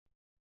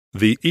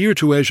The Ear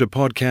to Asia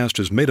podcast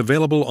is made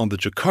available on the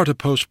Jakarta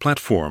Post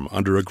platform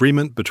under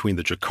agreement between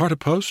the Jakarta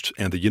Post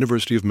and the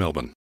University of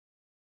Melbourne.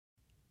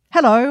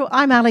 Hello,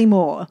 I'm Ali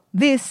Moore.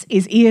 This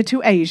is Ear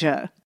to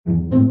Asia.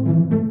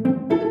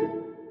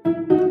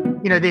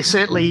 There's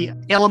certainly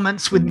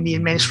elements within the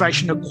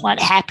administration that are quite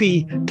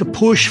happy to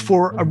push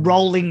for a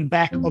rolling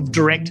back of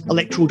direct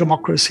electoral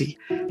democracy.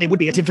 It would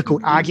be a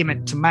difficult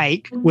argument to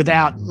make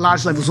without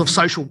large levels of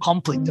social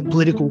conflict and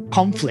political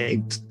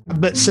conflict.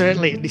 But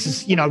certainly this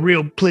is, a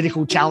real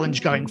political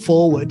challenge going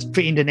forward for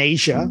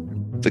Indonesia.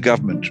 The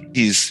government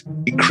is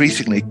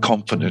increasingly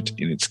confident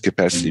in its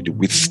capacity to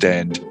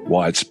withstand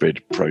widespread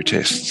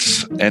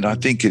protests. And I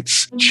think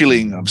its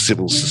chilling of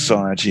civil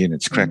society and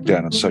its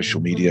crackdown on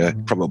social media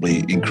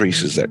probably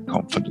increases that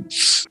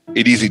confidence.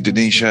 It is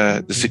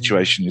Indonesia. The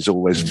situation is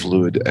always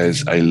fluid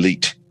as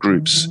elite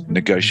groups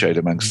negotiate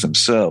amongst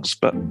themselves.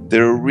 But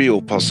there are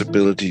real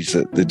possibilities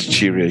that the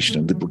deterioration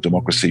of liberal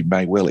democracy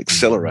may well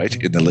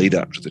accelerate in the lead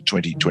up to the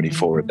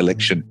 2024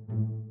 election.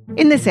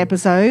 In this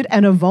episode,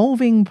 an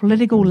evolving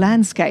political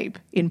landscape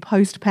in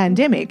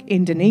post-pandemic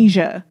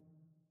Indonesia.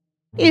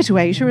 Ear to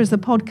Asia is the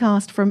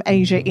podcast from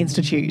Asia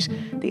Institute,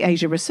 the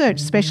Asia research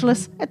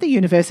specialist at the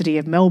University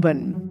of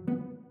Melbourne.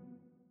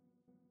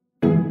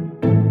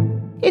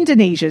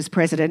 Indonesia's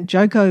President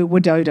Joko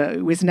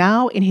Widodo is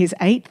now in his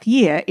 8th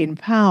year in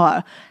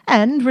power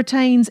and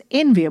retains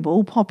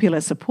enviable popular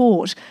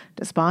support,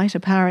 despite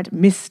apparent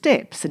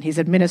missteps in his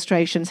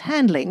administration's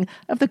handling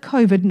of the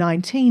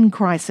COVID-19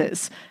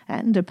 crisis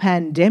and a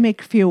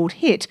pandemic-fuelled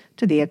hit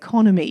to the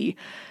economy.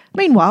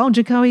 Meanwhile,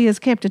 Jokowi has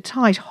kept a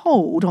tight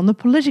hold on the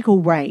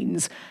political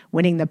reins,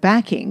 winning the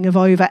backing of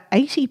over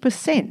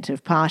 80%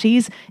 of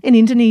parties in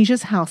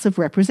Indonesia's House of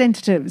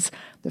Representatives,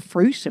 the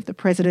fruit of the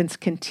president's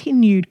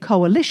continued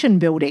coalition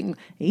building,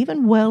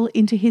 even well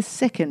into his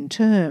second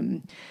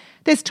term.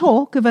 There's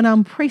talk of an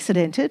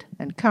unprecedented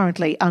and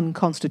currently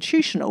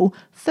unconstitutional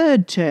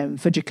third term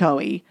for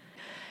Jokowi.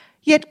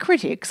 Yet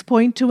critics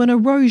point to an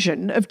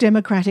erosion of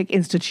democratic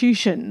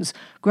institutions,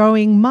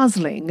 growing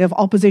muzzling of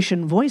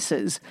opposition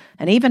voices,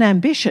 and even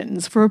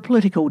ambitions for a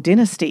political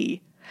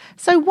dynasty.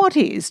 So what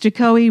is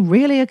Jokowi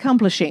really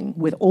accomplishing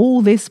with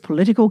all this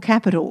political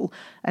capital,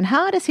 and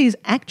how does his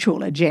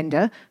actual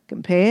agenda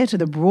compare to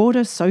the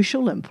broader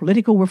social and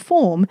political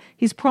reform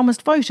he's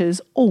promised voters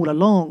all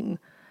along?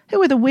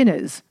 Who are the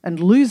winners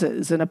and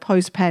losers in a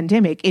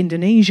post-pandemic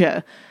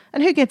Indonesia?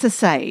 And who gets a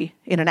say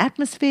in an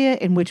atmosphere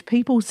in which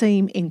people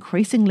seem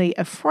increasingly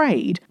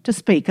afraid to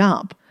speak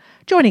up?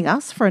 Joining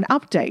us for an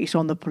update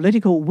on the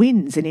political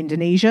winds in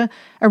Indonesia,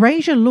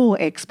 Eurasia law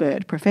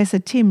expert Professor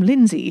Tim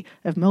Lindsay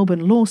of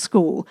Melbourne Law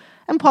School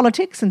and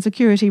politics and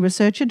security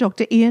researcher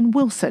Dr. Ian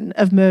Wilson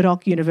of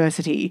Murdoch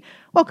University.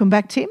 Welcome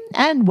back, Tim,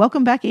 and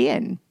welcome back,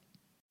 Ian.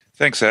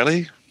 Thanks,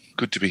 Ali.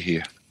 Good to be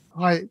here.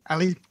 Hi,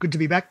 Ali. Good to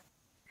be back.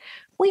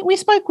 We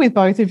spoke with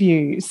both of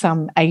you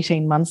some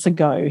 18 months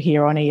ago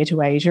here on Ear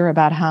to Asia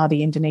about how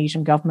the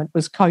Indonesian government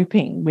was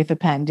coping with the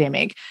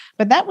pandemic,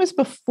 but that was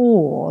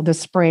before the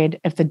spread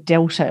of the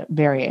Delta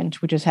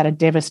variant, which has had a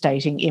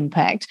devastating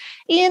impact.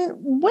 Ian,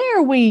 where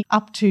are we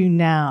up to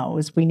now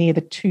as we near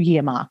the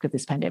 2-year mark of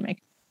this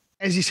pandemic?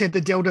 As you said,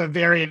 the Delta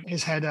variant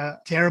has had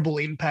a terrible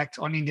impact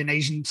on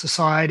Indonesian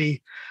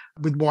society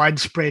with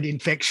widespread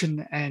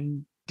infection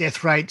and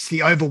death rates,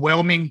 the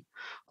overwhelming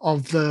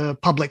of the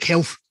public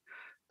health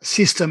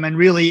system, and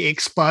really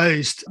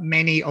exposed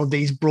many of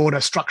these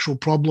broader structural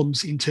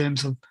problems in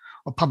terms of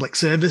public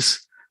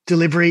service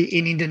delivery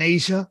in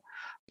Indonesia.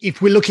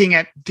 If we're looking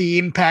at the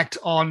impact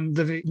on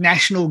the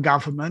national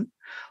government,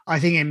 I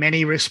think in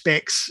many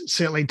respects,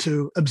 certainly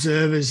to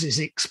observers, is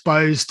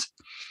exposed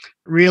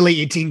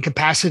really its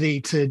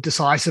incapacity to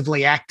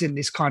decisively act in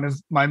this kind of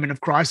moment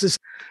of crisis.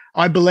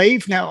 I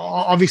believe now,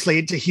 obviously,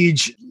 it's a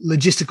huge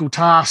logistical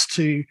task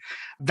to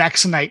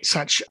vaccinate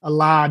such a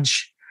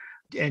large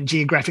and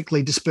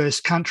geographically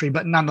dispersed country,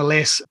 but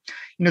nonetheless,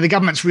 the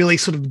government's really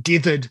sort of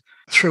dithered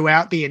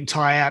throughout the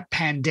entire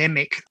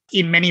pandemic,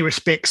 in many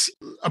respects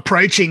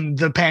approaching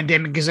the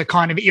pandemic as a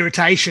kind of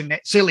irritation,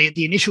 certainly at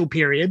the initial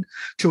period,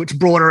 to its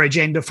broader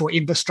agenda for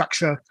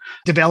infrastructure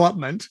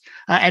development.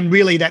 And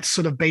really that's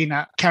sort of been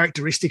a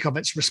characteristic of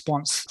its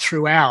response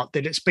throughout,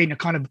 that it's been a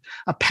kind of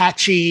a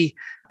patchy,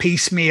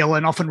 piecemeal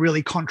and often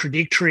really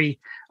contradictory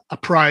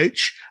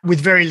approach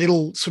with very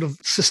little sort of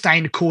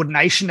sustained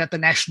coordination at the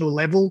national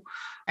level.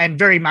 And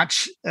very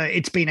much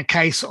it's been a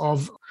case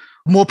of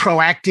more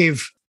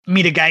proactive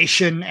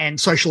mitigation and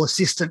social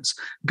assistance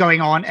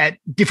going on at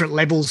different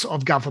levels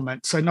of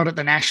government. So not at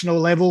the national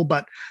level,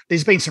 but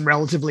there's been some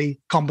relatively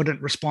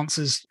competent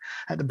responses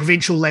at the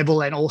provincial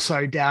level and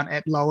also down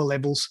at lower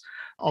levels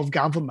of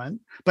government.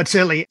 But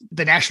certainly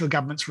the national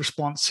government's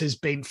response has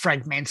been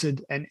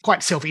fragmented and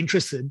quite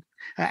self-interested.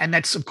 And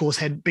that's, of course,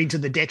 had been to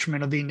the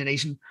detriment of the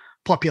Indonesian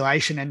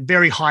population and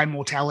very high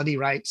mortality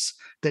rates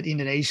that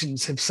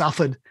Indonesians have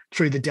suffered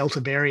through the Delta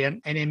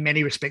variant. And in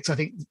many respects, I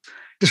think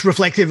just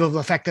reflective of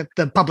the fact that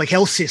the public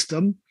health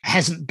system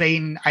hasn't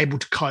been able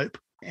to cope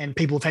and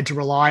people have had to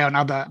rely on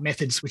other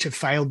methods which have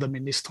failed them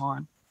in this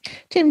time.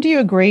 Tim, do you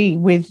agree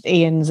with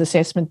Ian's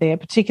assessment there,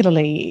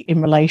 particularly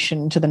in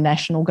relation to the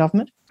national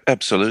government?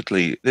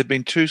 Absolutely. There have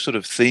been two sort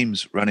of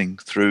themes running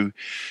through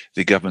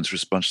the government's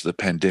response to the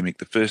pandemic.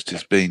 The first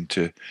has been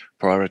to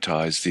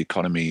prioritise the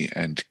economy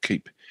and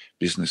keep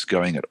business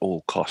going at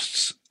all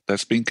costs.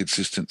 That's been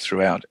consistent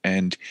throughout,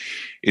 and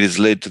it has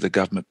led to the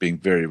government being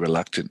very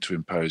reluctant to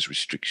impose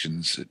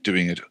restrictions,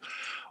 doing it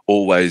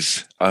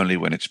always only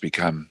when it's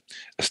become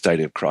a state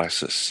of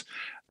crisis.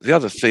 The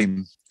other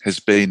theme has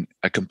been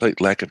a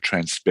complete lack of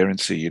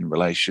transparency in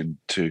relation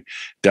to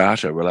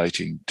data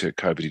relating to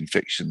COVID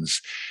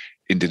infections.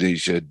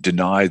 Indonesia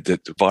denied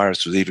that the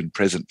virus was even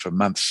present for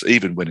months,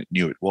 even when it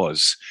knew it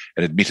was,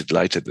 and admitted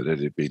later that it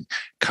had been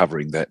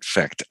covering that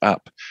fact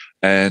up.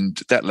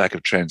 And that lack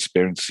of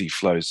transparency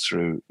flows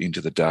through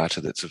into the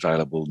data that's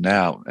available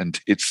now. And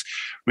it's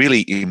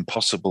really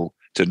impossible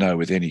to know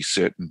with any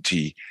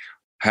certainty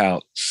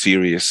how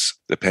serious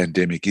the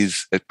pandemic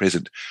is at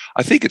present.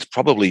 I think it's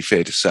probably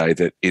fair to say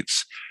that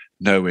it's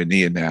nowhere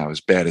near now as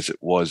bad as it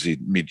was in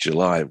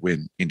mid-July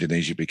when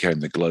Indonesia became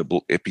the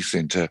global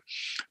epicenter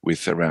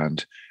with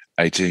around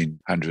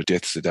 1,800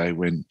 deaths a day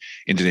when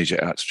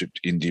Indonesia outstripped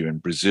India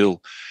and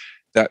Brazil.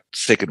 That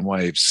second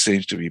wave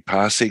seems to be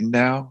passing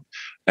now,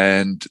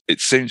 and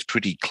it seems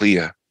pretty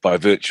clear by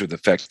virtue of the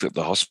fact that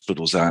the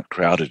hospitals aren't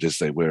crowded as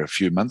they were a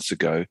few months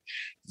ago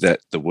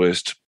that the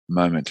worst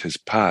moment has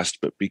passed.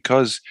 But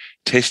because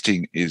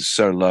testing is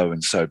so low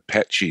and so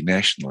patchy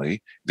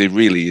nationally, there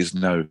really is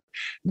no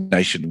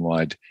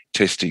nationwide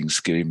testing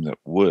scheme that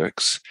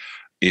works.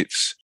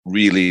 It's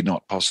really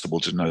not possible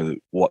to know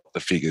what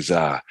the figures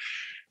are.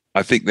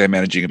 I think they're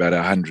managing about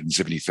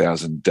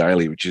 170,000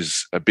 daily, which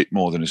is a bit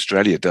more than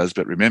Australia does.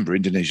 But remember,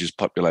 Indonesia's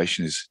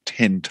population is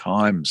 10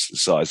 times the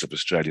size of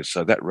Australia.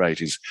 So that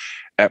rate is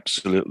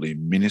absolutely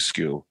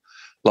minuscule.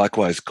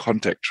 Likewise,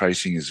 contact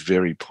tracing is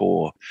very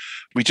poor.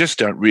 We just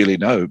don't really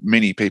know.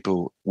 Many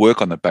people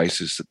work on the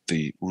basis that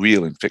the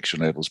real infection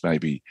levels may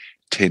be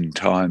 10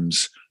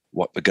 times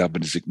what the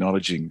government is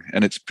acknowledging.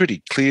 And it's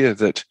pretty clear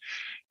that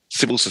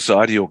civil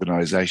society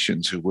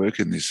organisations who work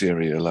in this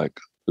area, like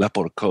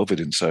Lapor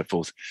COVID and so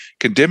forth,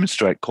 can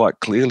demonstrate quite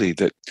clearly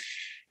that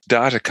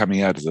data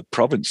coming out of the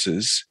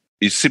provinces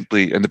is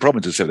simply, and the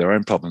provinces have their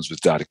own problems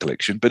with data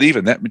collection, but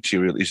even that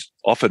material is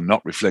often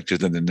not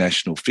reflected in the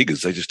national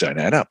figures. They just don't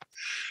add up.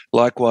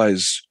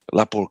 Likewise,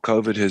 Lapor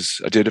COVID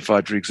has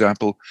identified, for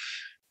example,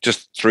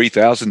 just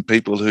 3,000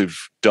 people who've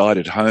died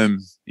at home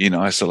in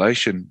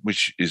isolation,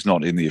 which is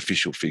not in the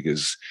official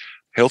figures.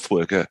 Health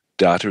worker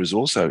data is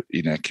also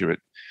inaccurate.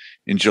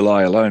 In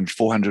July alone,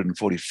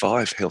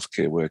 445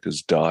 healthcare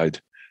workers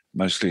died,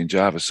 mostly in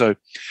Java. So,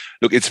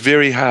 look, it's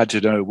very hard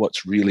to know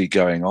what's really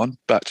going on,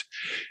 but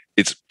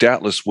it's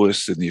doubtless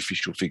worse than the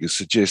official figures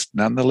suggest.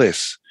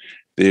 Nonetheless,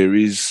 there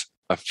is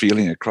a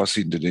feeling across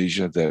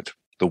Indonesia that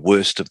the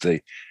worst of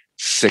the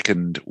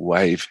second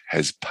wave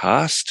has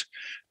passed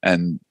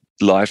and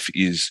life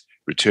is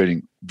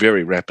returning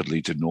very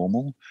rapidly to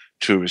normal.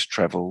 Tourist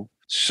travel,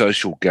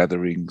 social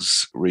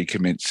gatherings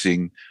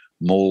recommencing,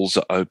 malls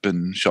are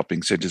open,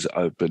 shopping centres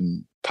are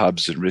open,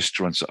 pubs and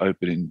restaurants are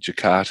open in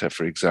Jakarta,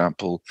 for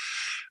example.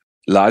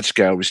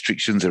 Large-scale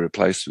restrictions are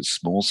replaced with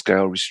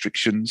small-scale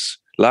restrictions.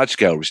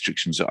 Large-scale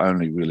restrictions are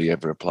only really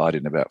ever applied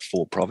in about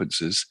 4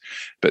 provinces,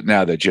 but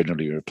now they're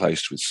generally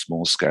replaced with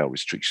small-scale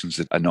restrictions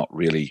that are not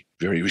really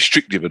very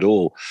restrictive at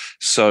all.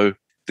 So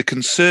the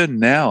concern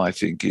now, I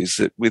think, is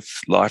that with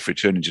life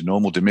returning to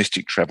normal,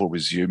 domestic travel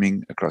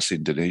resuming across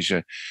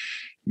Indonesia,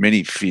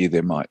 many fear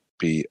there might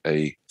be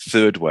a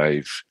third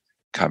wave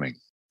coming.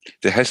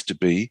 There has to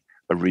be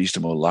a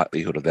reasonable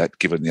likelihood of that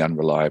given the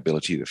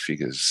unreliability of the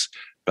figures,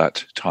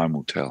 but time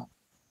will tell.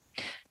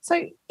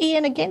 So,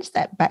 Ian, against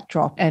that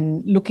backdrop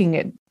and looking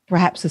at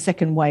perhaps the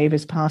second wave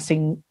as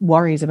passing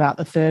worries about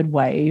the third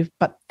wave,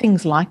 but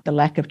things like the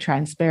lack of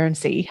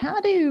transparency, how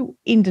do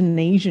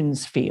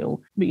Indonesians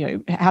feel,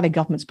 how their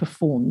governments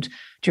performed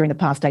during the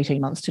past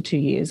 18 months to 2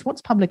 years?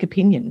 What's public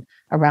opinion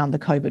around the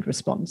COVID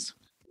response?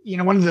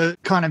 One of the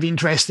kind of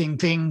interesting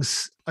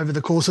things over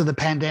the course of the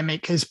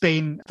pandemic has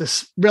been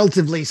this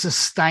relatively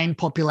sustained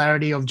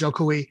popularity of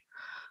Jokowi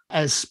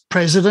as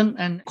president.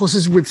 And of course,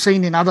 as we've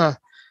seen in other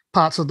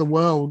parts of the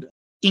world,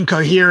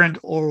 incoherent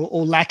or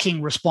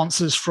lacking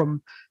responses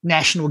from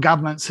national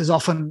governments has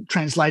often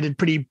translated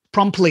pretty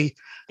promptly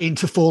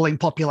into falling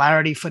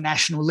popularity for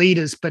national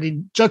leaders. But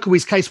in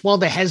Jokowi's case, while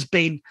there has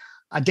been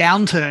a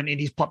downturn in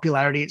his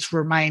popularity, it's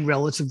remained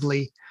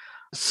relatively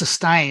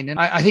sustained. And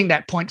I think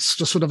that points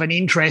to sort of an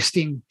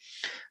interesting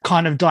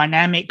kind of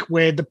dynamic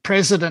where the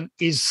president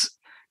is,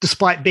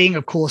 despite being,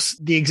 of course,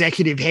 the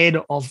executive head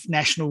of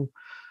national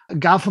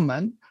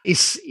government,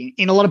 is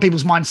in a lot of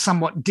people's minds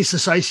somewhat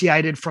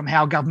disassociated from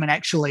how government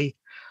actually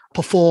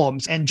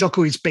performs. And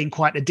Jokowi's been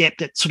quite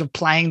adept at sort of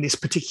playing this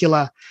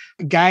particular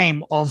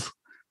game of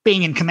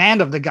being in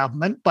command of the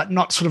government, but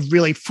not sort of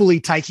really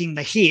fully taking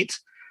the hit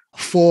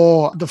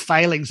for the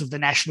failings of the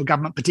national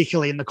government,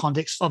 particularly in the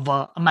context of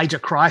a major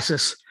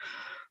crisis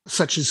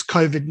such as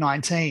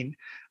COVID-19.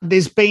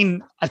 There's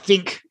been, I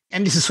think,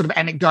 and this is sort of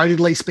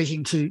anecdotally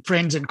speaking to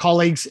friends and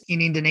colleagues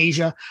in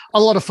Indonesia, a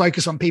lot of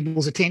focus on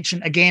people's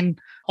attention, again,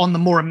 on the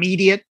more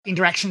immediate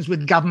interactions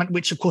with government,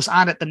 which of course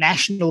aren't at the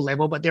national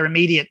level, but they're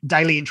immediate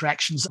daily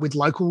interactions with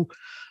local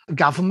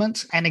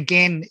government. And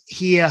again,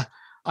 here,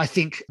 I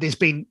think there's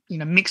been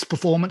mixed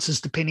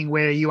performances depending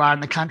where you are in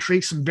the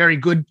country, some very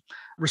good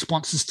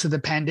responses to the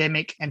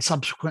pandemic and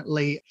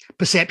subsequently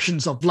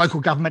perceptions of local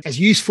government as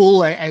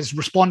useful, as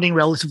responding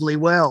relatively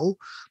well.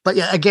 But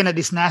yeah, again, at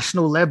this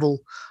national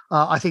level,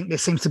 I think there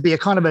seems to be a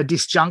kind of a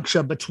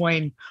disjuncture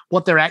between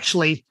what they're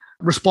actually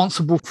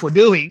responsible for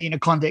doing in a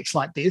context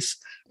like this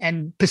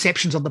and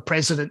perceptions of the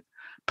president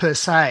per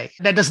se.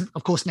 That doesn't,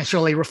 of course,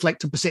 necessarily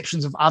reflect the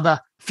perceptions of other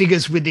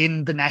figures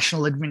within the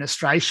national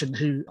administration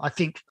who I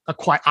think are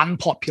quite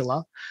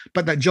unpopular,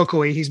 but that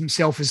Jokowi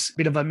himself is a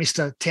bit of a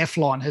Mr.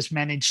 Teflon, has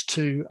managed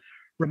to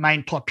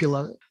remain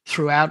popular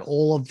throughout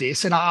all of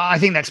this. And I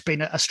think that's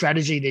been a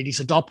strategy that he's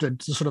adopted,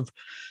 to sort of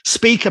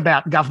speak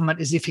about government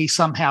as if he's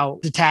somehow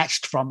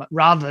detached from it,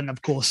 rather than,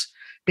 of course,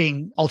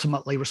 being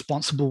ultimately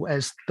responsible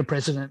as the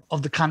president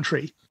of the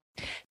country.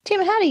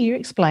 Tim, how do you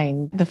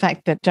explain the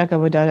fact that Joko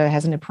Widodo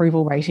has an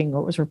approval rating,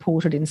 or was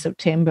reported in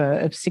September,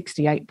 of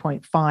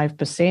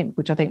 68.5%,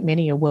 which I think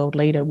many a world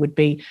leader would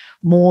be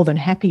more than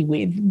happy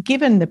with,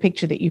 given the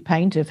picture that you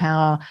paint of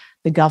how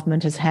the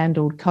government has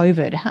handled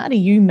COVID? How do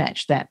you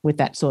match that with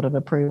that sort of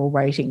approval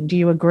rating? Do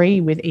you agree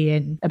with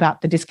Ian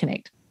about the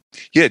disconnect?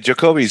 Yeah,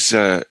 Jokowi's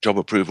job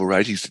approval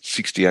rating is at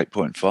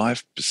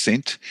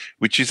 68.5%,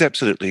 which is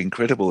absolutely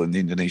incredible in the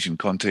Indonesian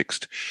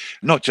context,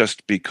 not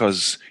just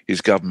because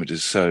his government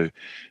is so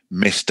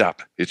messed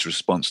up its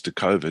response to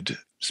COVID,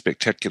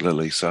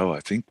 spectacularly so, I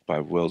think, by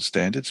world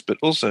standards, but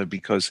also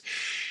because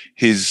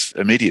his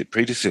immediate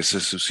predecessor,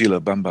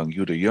 Susilo Bambang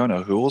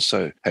Yudhoyono, who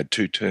also had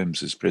 2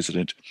 terms as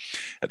president,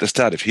 at the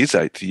start of his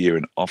 8th year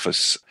in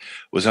office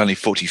was only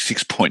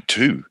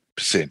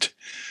 46.2%.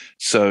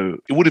 So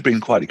it would have been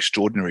quite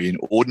extraordinary in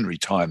ordinary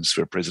times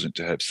for a president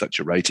to have such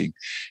a rating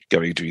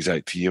going into his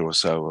 8th year or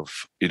so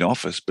in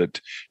office,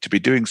 but to be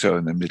doing so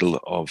in the middle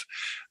of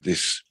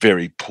this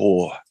very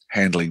poor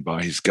handling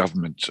by his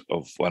government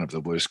of one of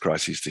the worst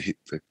crises to hit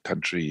the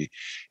country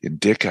in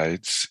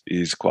decades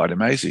is quite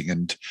amazing.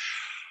 And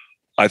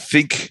I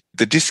think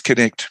the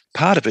disconnect,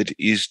 part of it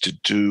is to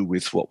do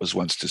with what was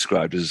once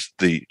described as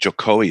the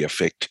Jokowi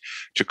effect.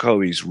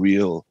 Jokowi's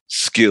real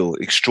skill,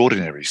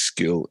 extraordinary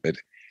skill at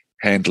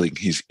handling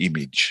his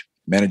image,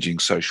 managing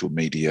social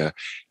media,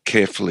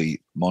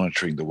 carefully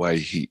monitoring the way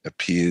he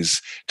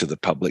appears to the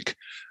public,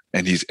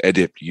 and his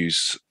adept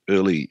use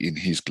early in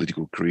his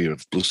political career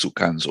of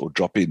blusukans or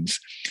drop-ins.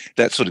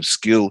 That sort of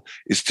skill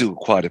is still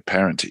quite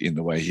apparent in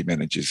the way he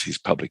manages his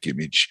public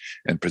image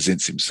and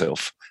presents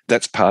himself.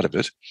 That's part of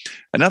it.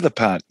 Another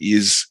part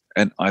is,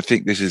 and I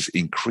think this is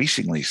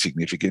increasingly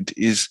significant,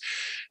 is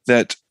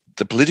that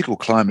the political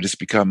climate has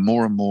become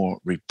more and more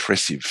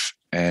repressive,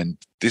 and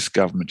this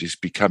government is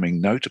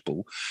becoming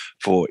notable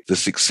for the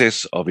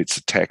success of its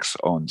attacks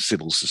on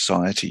civil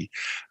society,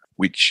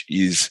 which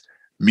is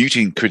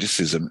muting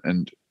criticism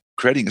and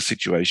creating a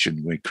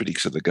situation where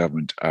critics of the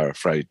government are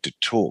afraid to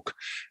talk.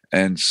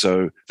 And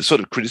so the sort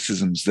of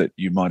criticisms that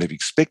you might have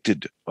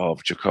expected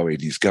of Jokowi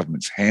and his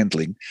government's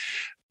handling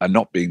are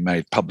not being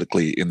made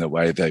publicly in the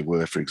way they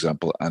were, for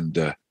example,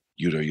 under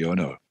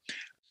Yudhoyono.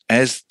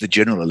 As the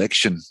general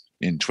election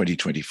in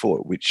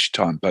 2024, at which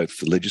time both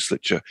the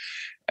legislature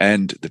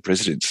and the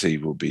presidency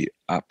will be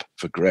up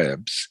for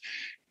grabs,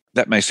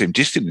 that may seem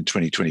distant in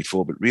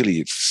 2024, but really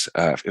it's,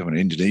 from an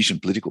Indonesian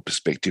political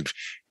perspective,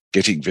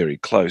 getting very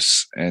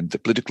close. And the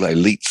political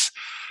elites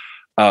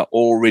are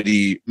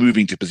already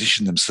moving to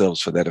position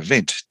themselves for that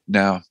event.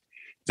 Now,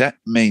 that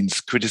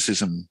means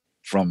criticism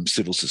from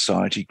civil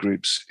society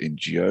groups,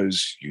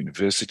 NGOs,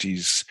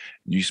 universities,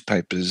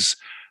 newspapers,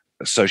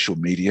 social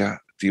media,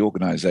 the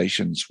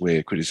organisations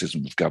where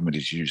criticism of government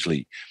is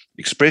usually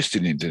expressed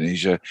in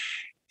Indonesia,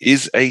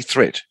 is a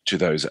threat to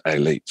those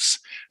elites.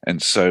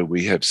 And so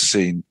we have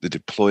seen the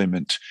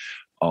deployment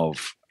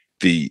of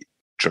the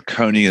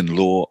draconian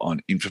law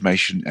on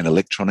information and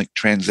electronic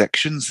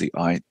transactions, the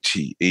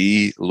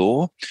ITE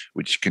law,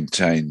 which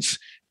contains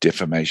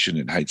defamation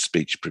and hate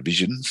speech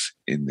provisions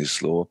in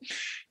this law.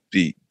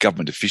 The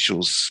government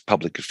officials,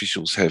 public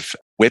officials, have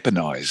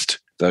weaponized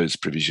those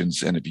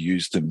provisions and have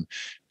used them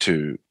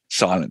to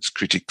silence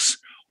critics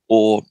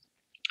or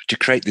to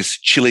create this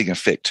chilling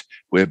effect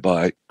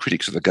whereby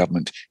critics of the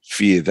government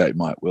fear they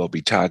might well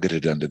be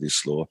targeted under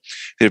this law.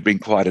 There have been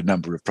quite a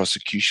number of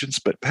prosecutions,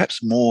 but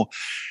perhaps more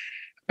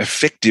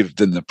effective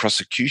than the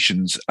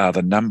prosecutions are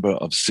the number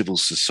of civil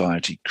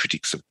society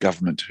critics of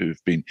government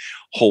who've been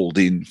hauled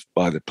in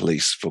by the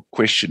police for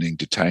questioning,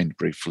 detained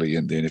briefly,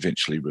 and then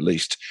eventually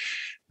released.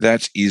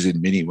 That is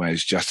in many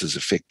ways just as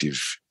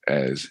effective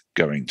as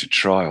going to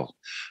trial.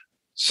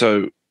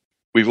 So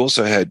we've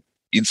also had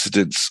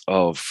incidents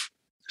of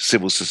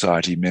civil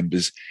society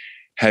members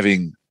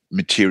having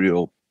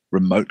material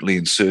remotely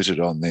inserted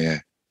on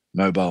their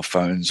mobile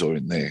phones or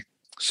in their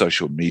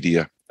social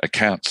media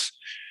accounts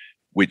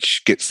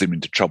which gets them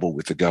into trouble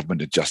with the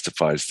government. It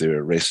justifies their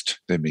arrest,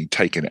 them being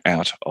taken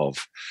out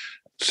of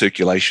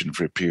circulation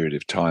for a period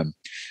of time.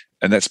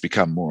 And that's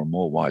become more and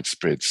more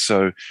widespread.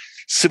 So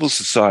civil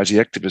society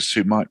activists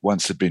who might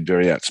once have been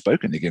very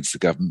outspoken against the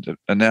government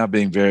are now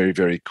being very,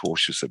 very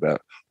cautious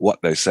about what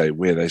they say,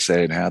 where they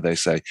say, and how they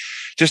say.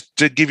 Just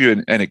to give you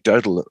an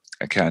anecdotal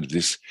account of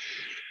this,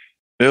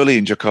 early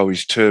in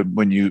Jokowi's term,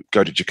 when you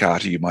go to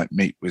Jakarta, you might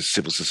meet with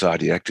civil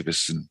society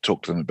activists and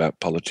talk to them about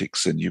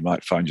politics, and you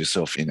might find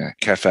yourself in a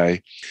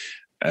cafe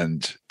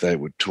and they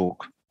would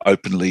talk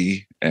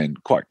openly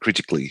and quite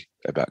critically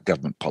about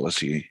government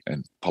policy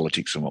and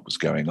politics and what was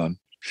going on.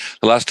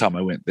 The last time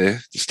I went there,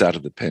 the start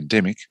of the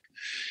pandemic,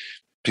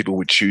 people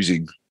were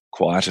choosing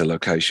quieter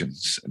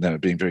locations and they were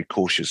being very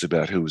cautious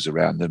about who was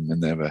around them,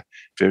 and they were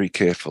very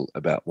careful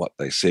about what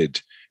they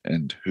said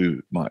and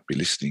who might be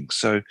listening.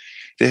 So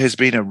there has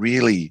been a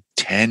really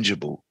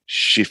tangible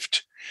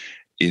shift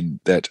in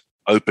that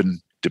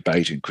open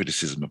debate and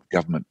criticism of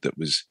government that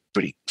was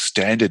pretty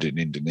standard in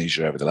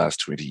Indonesia over the last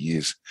 20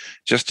 years.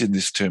 Just in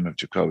this term of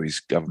Jokowi's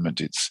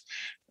government,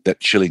 that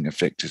chilling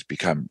effect has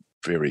become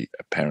very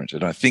apparent.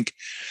 And I think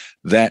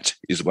that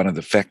is one of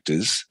the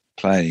factors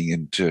playing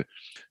into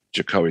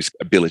Jokowi's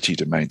ability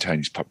to maintain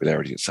his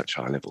popularity at such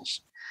high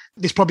levels.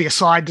 There's probably a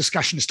side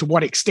discussion as to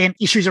what extent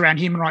issues around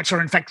human rights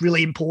are in fact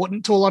really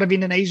important to a lot of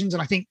Indonesians.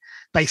 And I think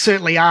they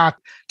certainly are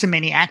to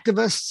many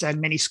activists and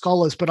many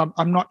scholars, but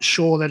I'm not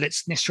sure that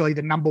it's necessarily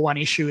the number one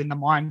issue in the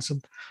minds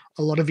of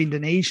a lot of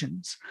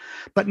Indonesians.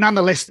 But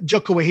nonetheless,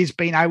 Jokowi has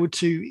been able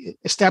to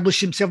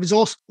establish himself as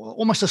also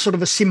almost a sort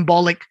of a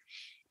symbolic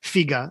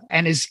figure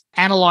and is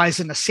analysed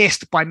and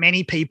assessed by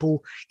many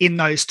people in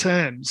those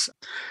terms.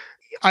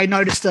 I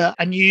noticed a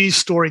news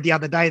story the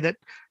other day that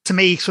to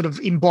me sort of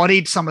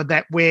embodied some of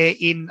that, where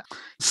in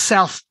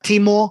South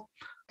Timor,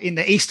 in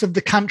the east of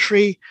the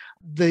country,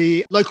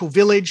 the local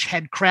village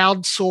had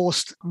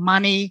crowdsourced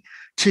money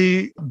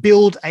to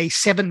build a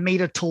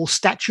 7-metre tall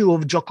statue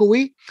of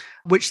Jokowi,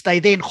 which they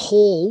then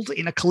hauled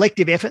in a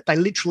collective effort. They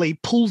literally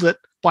pulled it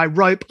by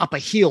rope up a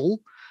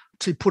hill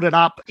to put it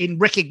up in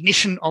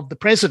recognition of the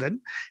president.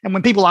 And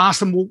when people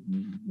ask them, well,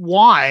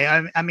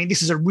 why? I mean,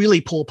 this is a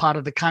really poor part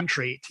of the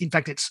country. In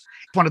fact, it's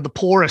one of the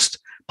poorest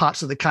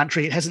parts of the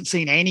country. It hasn't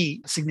seen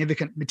any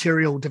significant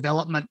material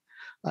development,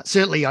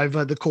 certainly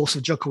over the course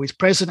of Jokowi's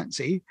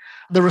presidency.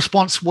 The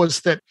response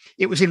was that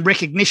it was in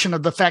recognition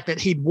of the fact that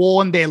he'd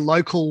worn their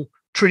local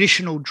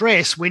traditional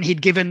dress when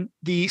he'd given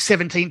the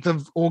 17th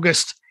of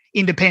August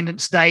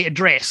Independence Day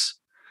address.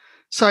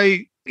 So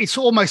it's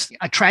almost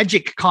a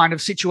tragic kind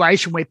of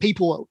situation where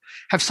people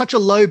have such a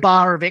low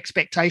bar of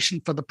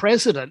expectation for the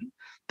president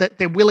that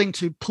they're willing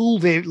to pool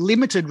their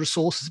limited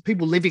resources,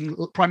 people living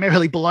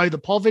primarily below the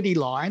poverty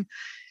line,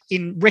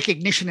 in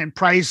recognition and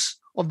praise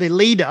of their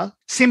leader,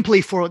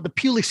 simply for the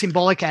purely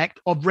symbolic act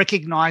of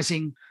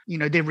recognising,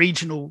 their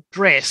regional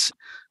dress.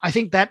 I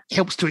think that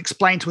helps to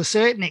explain to a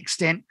certain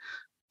extent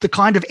the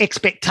kind of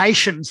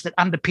expectations that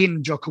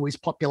underpin Jokowi's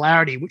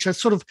popularity, which are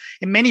sort of,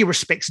 in many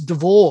respects,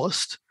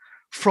 divorced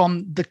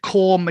from the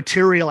core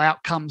material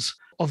outcomes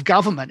of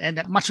government, and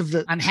that much of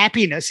the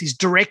unhappiness is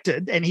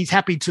directed, and he's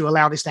happy to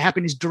allow this to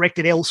happen, is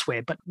directed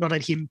elsewhere, but not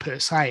at him per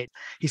se.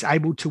 He's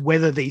able to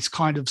weather these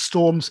kind of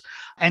storms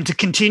and to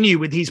continue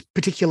with his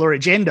particular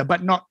agenda,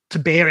 but not to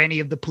bear any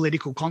of the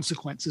political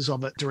consequences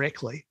of it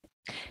directly.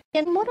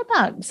 And what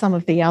about some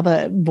of the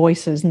other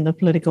voices in the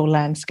political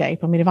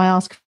landscape? I mean, if I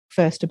ask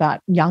first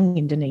about young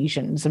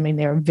Indonesians, I mean,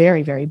 they're a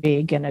very, very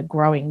big and a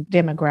growing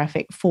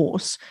demographic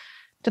force.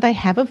 Do they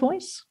have a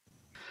voice?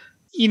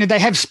 They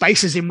have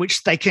spaces in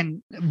which they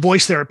can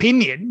voice their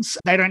opinions.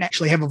 They don't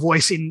actually have a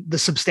voice in the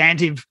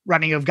substantive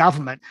running of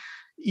government.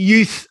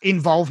 Youth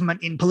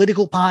involvement in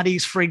political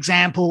parties, for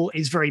example,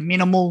 is very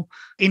minimal.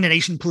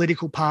 Indonesian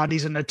political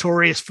parties are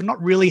notorious for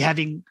not really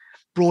having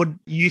broad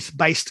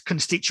youth-based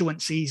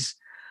constituencies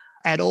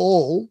at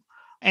all.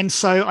 And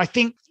so I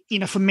think,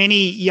 for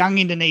many young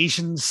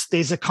Indonesians,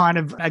 there's a kind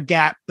of a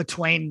gap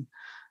between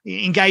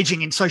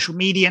engaging in social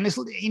media, and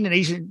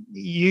Indonesian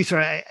youth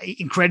are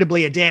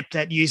incredibly adept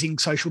at using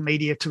social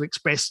media to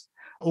express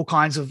all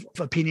kinds of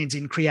opinions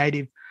in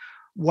creative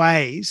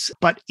ways.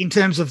 But in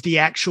terms of the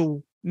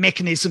actual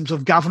mechanisms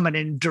of government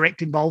and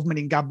direct involvement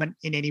in government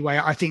in any way,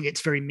 I think it's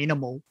very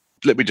minimal.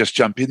 Let me just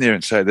jump in there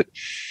and say that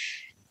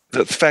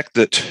the fact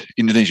that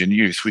Indonesian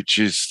youth, which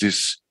is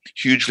this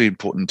hugely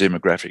important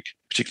demographic,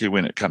 particularly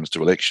when it comes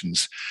to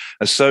elections,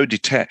 are so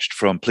detached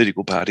from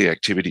political party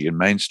activity and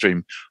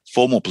mainstream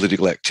formal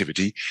political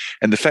activity,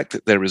 and the fact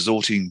that they're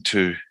resorting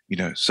to,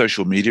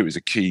 social media as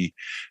a key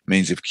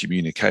means of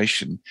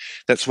communication,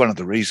 that's one of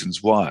the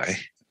reasons why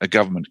a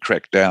government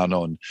cracked down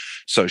on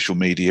social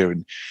media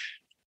and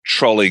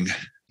trolling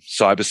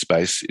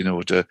cyberspace in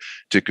order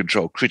to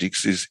control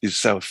critics is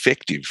so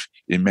effective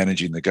in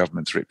managing the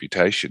government's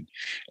reputation.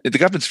 The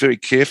government's very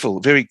careful,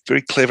 very,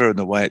 very clever in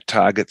the way it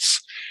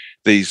targets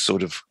these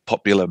sort of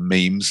popular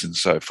memes and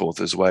so forth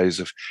as ways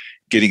of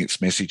getting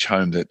its message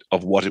home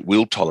of what it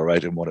will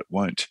tolerate and what it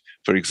won't.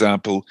 For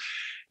example,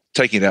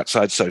 taking it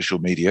outside social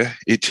media,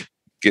 it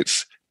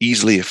gets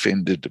easily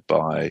offended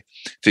by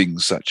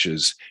things such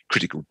as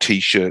critical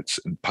T-shirts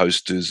and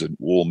posters and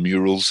wall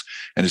murals,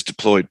 and has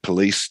deployed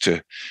police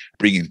to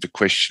bring into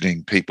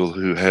questioning people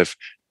who have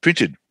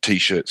printed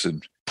T-shirts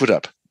and put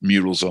up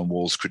murals on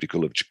walls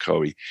critical of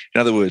Jokowi.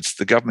 In other words,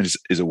 the government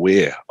is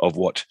aware of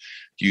what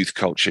youth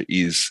culture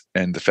is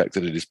and the fact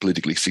that it is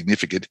politically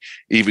significant,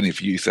 even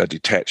if youth are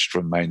detached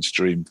from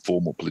mainstream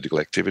formal political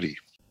activity.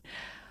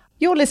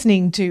 You're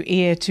listening to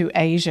Ear to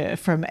Asia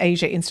from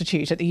Asia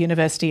Institute at the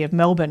University of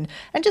Melbourne.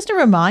 And just a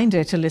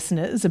reminder to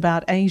listeners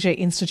about Asia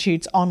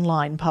Institute's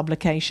online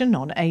publication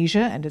on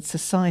Asia and its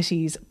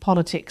societies,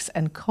 politics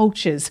and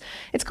cultures.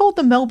 It's called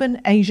the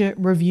Melbourne Asia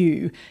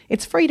Review.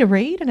 It's free to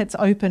read and it's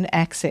open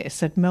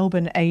access at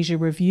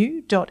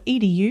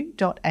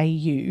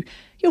melbourneasiareview.edu.au.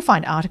 You'll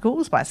find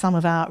articles by some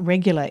of our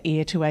regular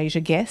Ear to Asia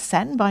guests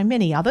and by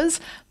many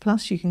others.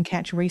 Plus, you can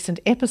catch recent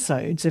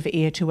episodes of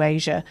Ear to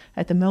Asia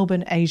at the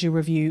Melbourne Asia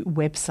Review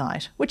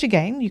website, which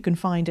again you can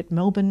find at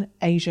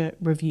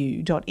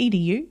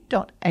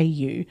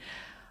melbourneasiareview.edu.au.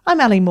 I'm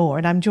Ali Moore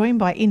and I'm joined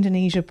by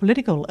Indonesia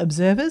political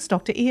observers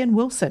Dr. Ian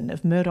Wilson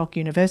of Murdoch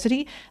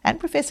University and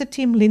Professor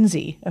Tim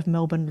Lindsay of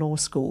Melbourne Law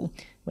School.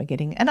 We're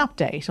getting an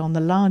update on the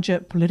larger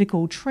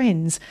political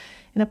trends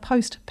in a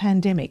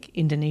post-pandemic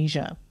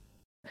Indonesia.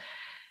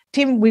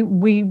 Tim,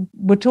 we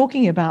were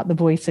talking about the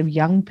voice of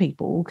young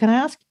people. Can I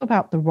ask you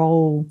about the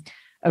role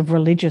of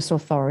religious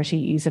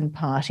authorities and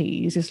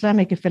parties?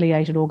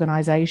 Islamic-affiliated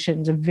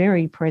organisations are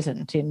very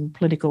present in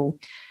political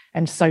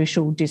and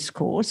social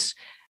discourse.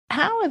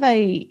 How are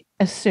they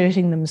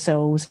asserting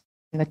themselves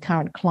in the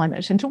current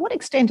climate? And to what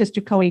extent has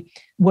Jokowi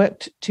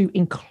worked to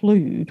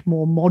include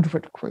more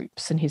moderate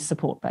groups in his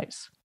support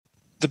base?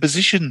 The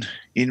position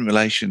in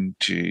relation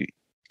to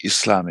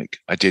Islamic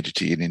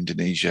identity in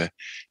Indonesia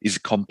is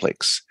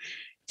complex.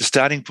 The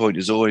starting point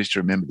is always to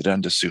remember that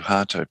under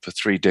Suharto, for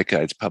 3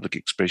 decades, public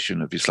expression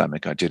of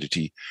Islamic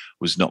identity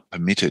was not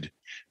permitted.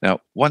 Now,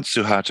 once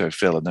Suharto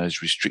fell and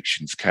those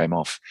restrictions came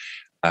off,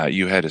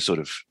 you had a sort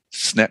of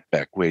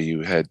snapback where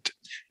you had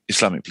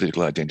Islamic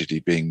political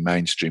identity being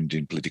mainstreamed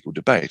in political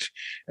debate.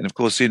 And of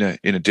course, in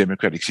a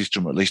democratic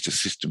system, or at least a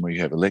system where you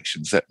have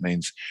elections, that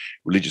means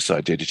religious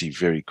identity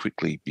very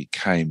quickly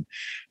became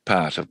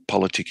part of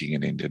politicking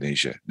in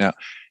Indonesia. Now,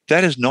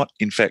 that is not,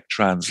 in fact,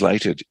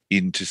 translated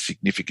into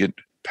significant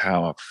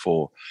power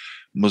for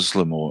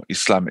Muslim or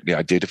Islamically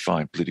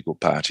identified political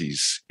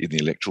parties in the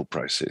electoral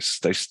process.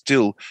 They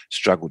still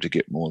struggle to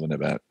get more than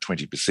about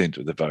 20%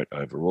 of the vote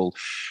overall.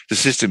 The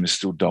system is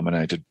still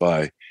dominated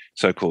by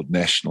so-called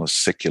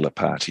nationalist secular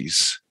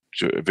parties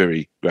to a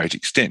very great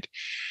extent.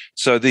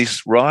 So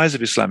this rise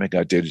of Islamic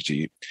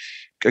identity,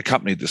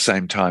 accompanied at the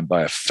same time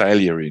by a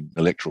failure in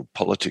electoral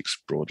politics,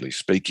 broadly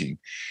speaking,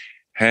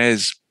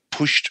 has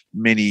pushed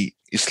many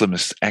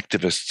Islamist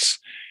activists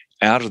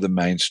out of the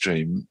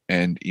mainstream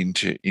and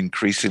into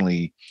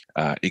increasingly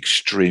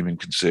extreme and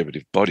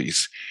conservative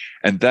bodies.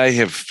 And they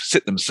have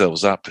set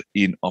themselves up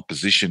in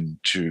opposition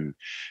to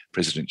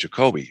President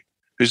Jokowi,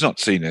 who's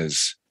not seen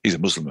as, he's a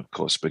Muslim, of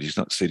course, but he's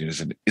not seen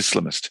as an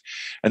Islamist.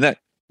 And that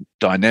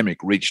dynamic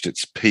reached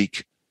its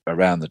peak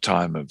around the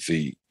time of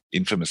the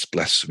infamous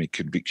blasphemy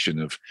conviction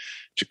of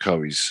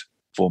Jokowi's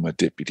former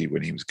deputy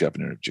when he was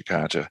governor of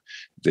Jakarta,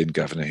 then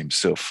governor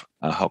himself,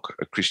 Ahok,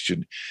 a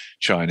Christian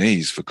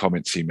Chinese, for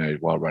comments he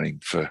made while running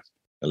for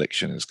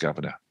election as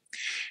governor.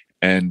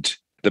 And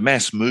the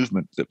mass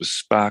movement that was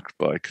sparked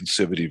by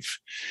conservative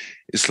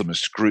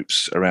Islamist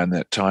groups around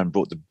that time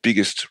brought the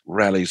biggest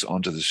rallies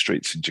onto the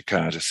streets in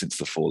Jakarta since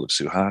the fall of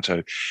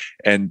Suharto,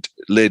 and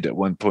led at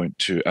one point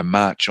to a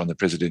march on the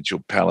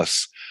presidential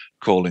palace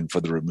calling for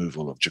the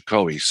removal of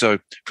Jokowi. So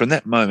from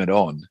that moment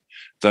on,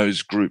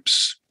 those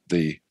groups,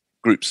 the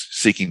groups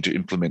seeking to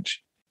implement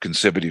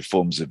conservative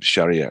forms of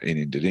Sharia in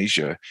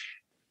Indonesia,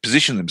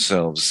 position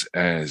themselves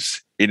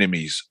as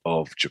enemies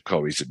of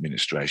Jokowi's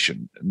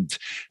administration. And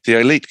the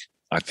elite,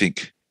 I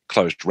think,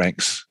 closed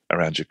ranks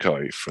around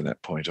Jokowi from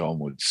that point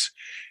onwards.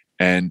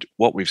 And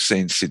what we've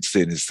seen since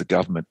then is the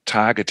government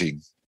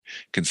targeting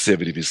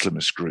conservative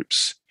Islamist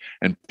groups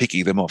and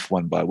picking them off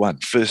one by one.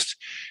 First,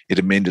 it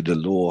amended a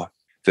law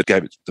that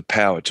gave it the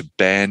power to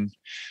ban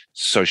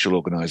social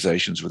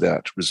organisations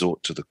without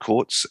resort to the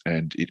courts,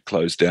 and it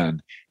closed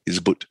down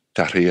Hizbut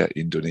Tahrir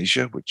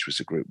Indonesia, which was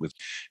a group with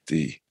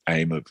the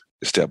aim of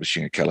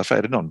establishing a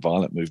caliphate, a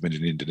non-violent movement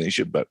in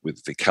Indonesia, but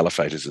with the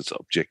caliphate as its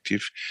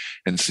objective.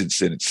 And since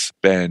then, it's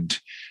banned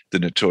the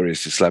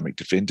notorious Islamic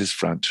Defenders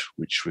Front,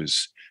 which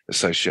was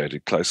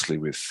associated closely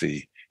with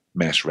the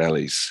mass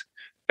rallies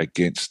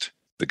against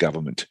the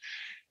government.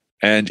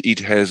 And it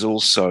has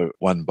also,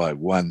 one by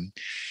one,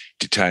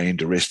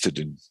 detained, arrested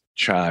and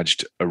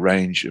charged a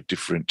range of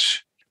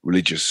different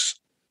religious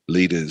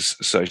leaders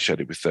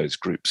associated with those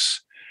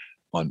groups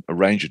on a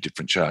range of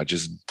different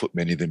charges and put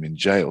many of them in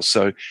jail.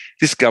 So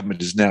this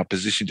government has now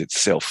positioned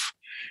itself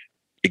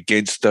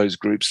against those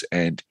groups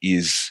and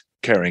is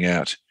carrying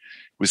out,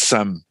 with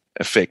some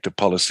effect, a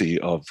policy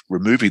of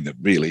removing them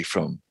really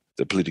from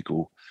the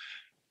political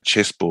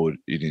chessboard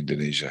in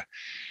Indonesia.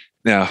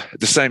 Now, at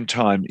the same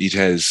time, it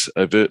has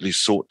overtly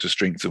sought to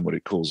strengthen what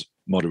it calls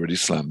moderate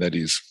Islam, that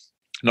is,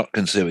 not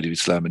conservative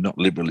Islam and not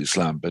liberal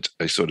Islam, but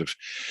a sort of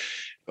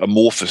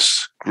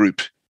amorphous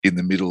group in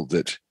the middle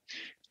that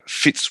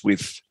fits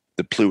with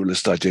the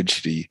pluralist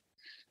identity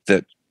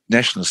that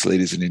nationalist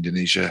leaders in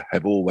Indonesia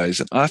have always,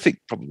 and I think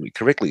probably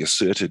correctly,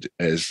 asserted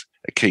as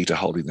a key to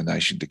holding the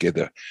nation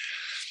together.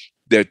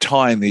 They're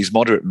tying these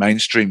moderate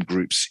mainstream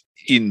groups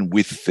in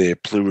with their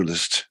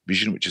pluralist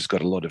vision, which has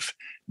got a lot of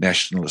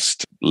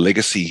nationalist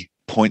legacy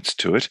points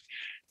to it,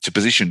 to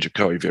position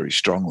Jokowi very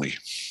strongly.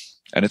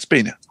 And it's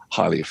been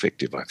highly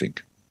effective, I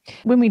think.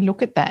 When we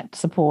look at that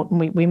support,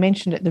 and we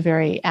mentioned at the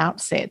very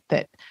outset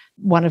that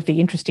one of the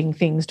interesting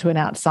things to an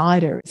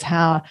outsider is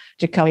how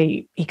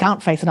Jokowi, he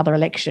can't face another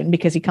election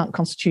because he can't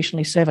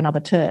constitutionally serve another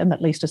term,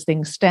 at least as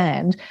things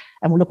stand.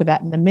 And we'll look at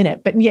that in a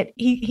minute. But yet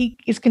he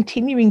is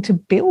continuing to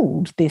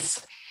build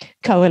this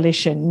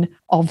coalition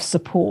of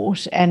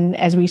support. And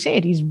as we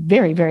said, he's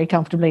very, very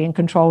comfortably in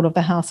control of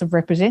the House of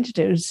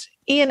Representatives.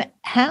 Ian,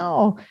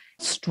 how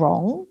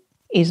strong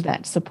is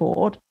that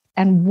support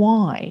and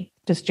why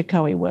does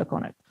Jokowi work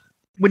on it?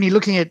 When you're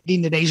looking at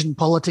Indonesian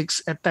politics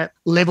at that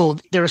level,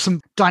 there are some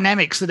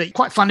dynamics that are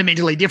quite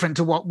fundamentally different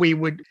to what we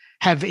would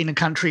have in a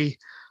country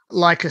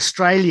like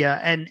Australia.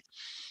 And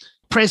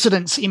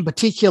presidents in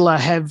particular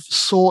have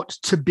sought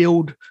to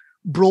build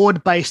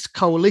broad-based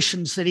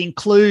coalitions that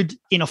include,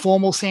 in a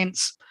formal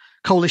sense,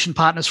 coalition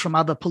partners from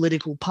other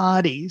political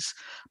parties.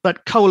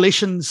 But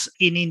coalitions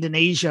in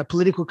Indonesia,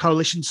 political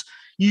coalitions,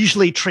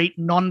 usually treat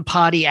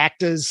non-party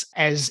actors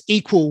as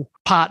equal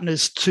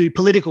partners to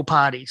political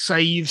parties. So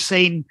you've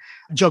seen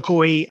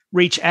Jokowi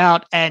reach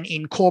out and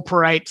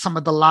incorporate some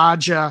of the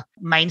larger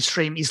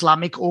mainstream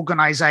Islamic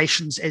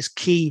organizations as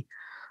key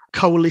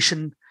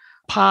coalition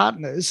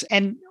partners.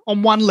 And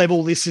on one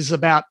level, this is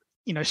about,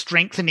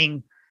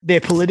 strengthening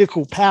their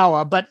political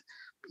power. But,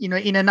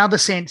 in another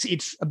sense,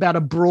 it's about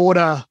a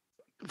broader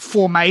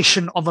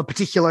formation of a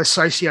particular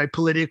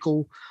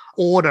socio-political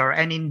order.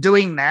 And in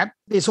doing that,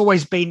 there's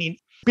always been a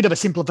bit of a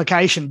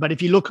simplification. But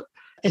if you look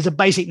as a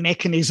basic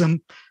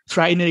mechanism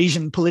throughout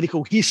Indonesian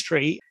political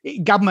history,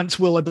 governments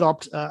will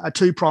adopt a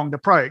two-pronged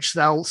approach.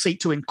 They'll seek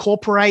to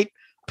incorporate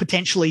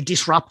potentially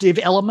disruptive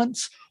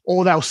elements,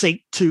 or they'll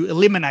seek to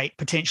eliminate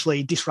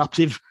potentially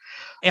disruptive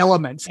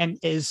elements. And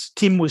as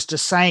Tim was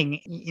just saying,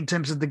 in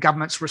terms of the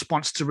government's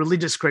response to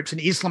religious groups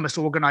and Islamist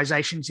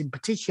organisations in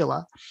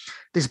particular,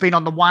 there's been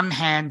on the one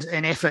hand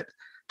an effort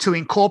to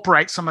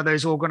incorporate some of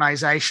those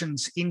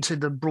organisations into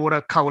the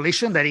broader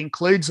coalition. That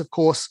includes, of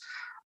course,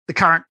 the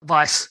current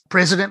Vice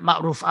President,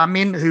 Ma'ruf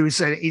Amin, who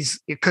is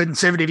a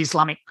conservative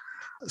Islamic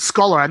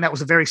scholar, and that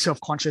was a very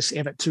self-conscious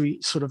effort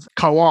to sort of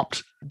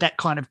co-opt that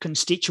kind of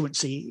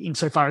constituency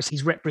insofar as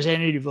he's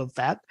representative of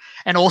that.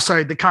 And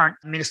also the current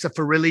Minister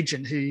for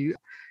Religion,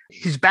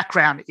 whose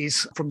background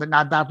is from the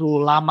Nahdlatul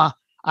Ulama,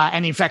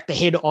 and in fact the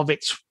head of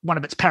one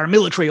of its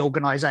paramilitary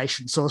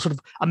organisations, so sort of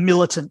a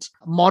militant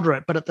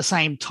moderate, but at the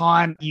same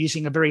time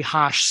using a very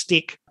harsh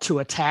stick to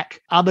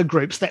attack other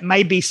groups that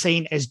may be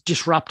seen as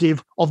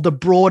disruptive of the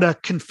broader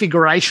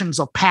configurations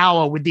of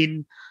power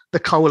within the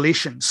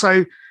coalition.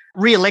 So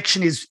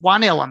re-election is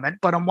one element,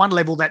 but on one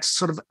level that's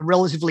sort of a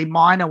relatively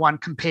minor one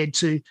compared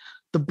to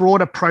the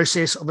broader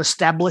process of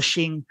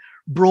establishing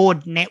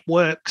broad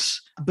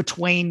networks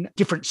between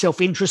different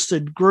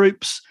self-interested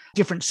groups,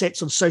 different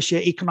sets of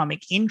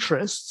socioeconomic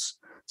interests,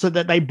 so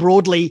that they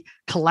broadly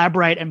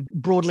collaborate and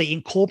broadly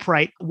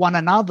incorporate one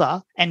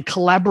another and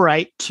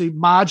collaborate to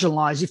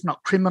marginalise, if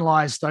not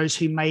criminalise, those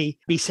who may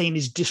be seen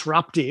as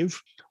disruptive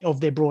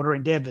of their broader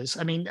endeavours.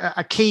 I mean,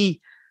 a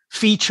key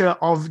feature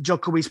of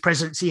Jokowi's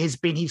presidency has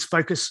been his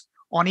focus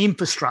on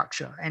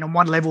infrastructure. And on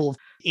one level,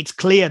 it's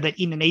clear that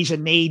Indonesia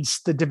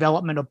needs the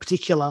development of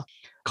particular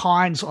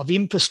kinds of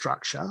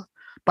infrastructure,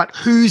 but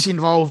who's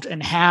involved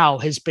and how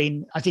has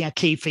been, I think, a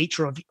key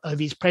feature of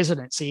his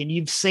presidency. And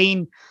you've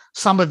seen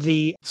some of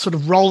the sort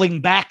of rolling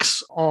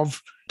backs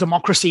of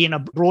democracy in a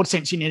broad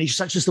sense in Indonesia,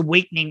 such as the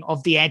weakening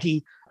of the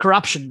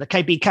anti-corruption, the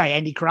KPK,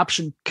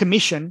 Anti-Corruption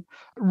Commission,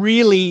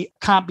 really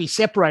can't be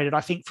separated,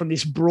 I think, from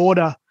this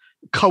broader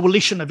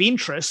coalition of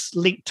interests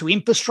linked to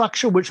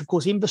infrastructure, which, of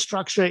course,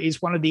 infrastructure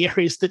is one of the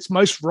areas that's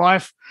most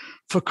rife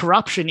for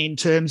corruption in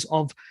terms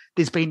of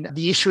there's been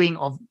the issuing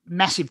of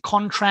massive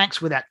contracts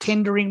without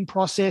tendering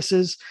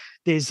processes.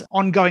 There's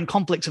ongoing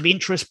conflicts of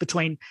interest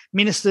between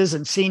ministers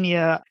and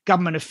senior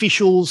government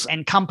officials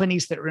and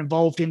companies that are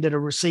involved in that are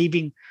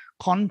receiving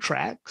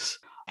contracts,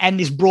 and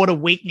this broader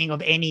weakening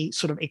of any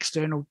sort of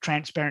external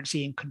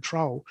transparency and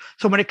control.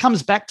 So when it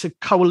comes back to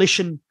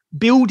coalition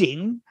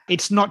building,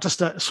 it's not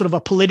just a sort of a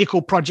political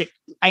project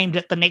aimed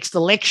at the next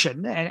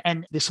election,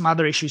 and there's some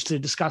other issues to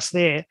discuss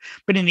there,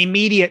 but in the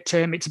immediate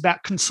term, it's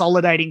about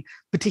consolidating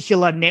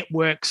particular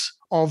networks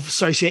of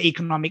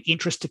socioeconomic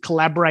interest to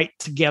collaborate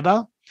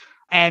together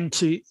and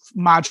to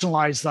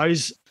marginalise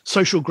those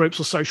social groups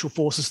or social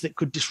forces that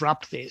could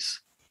disrupt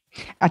this.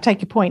 I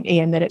take your point,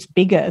 Ian, that it's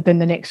bigger than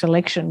the next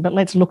election, but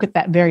let's look at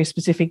that very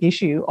specific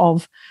issue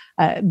of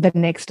the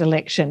next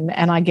election.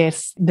 And I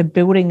guess the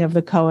building of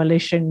the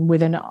coalition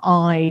with an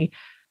eye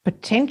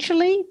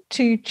potentially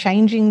to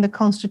changing the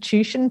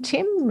constitution,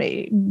 Tim?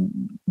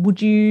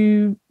 Would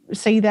you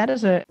see that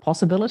as a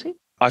possibility?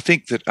 I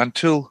think that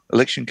until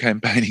election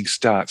campaigning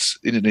starts,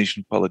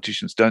 Indonesian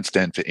politicians don't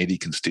stand for any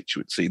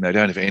constituency and they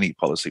don't have any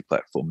policy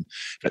platform. In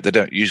fact, they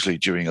don't usually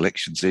during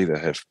elections either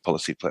have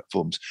policy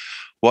platforms.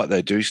 What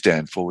they do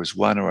stand for is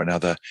one or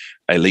another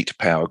elite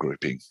power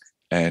grouping.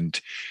 And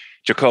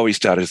Jokowi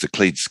started as a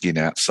clean-skin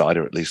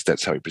outsider, at least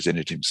that's how he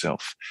presented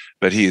himself.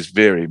 But he is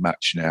very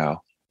much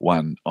now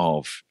one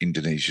of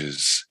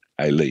Indonesia's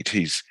elite.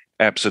 He's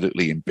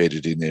absolutely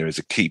embedded in there as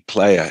a key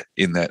player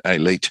in that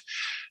elite.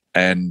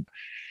 And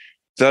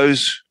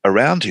those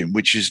around him,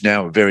 which is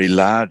now a very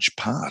large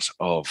part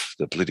of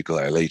the political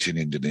elite in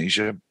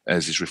Indonesia,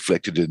 as is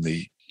reflected in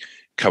the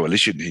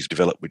coalition he's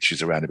developed, which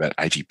is around about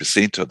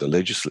 80% of the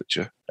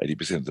legislature,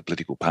 80% of the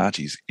political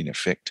parties in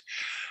effect,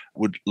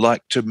 would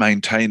like to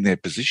maintain their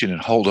position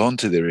and hold on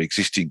to their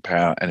existing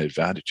power and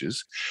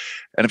advantages.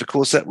 And of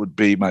course, that would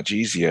be much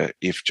easier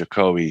if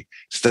Jokowi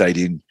stayed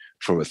in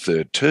for a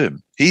third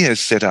term. He has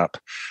set up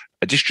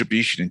a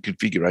distribution and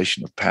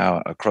configuration of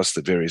power across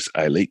the various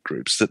elite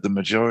groups that the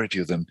majority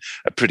of them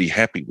are pretty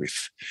happy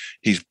with.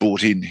 He's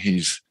brought in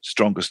his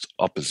strongest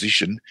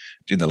opposition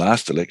in the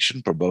last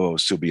election, Prabowo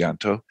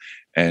Subianto,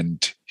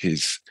 and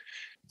his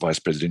vice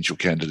presidential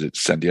candidate,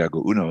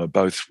 Sandiaga Uno, are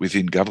both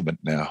within government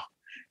now.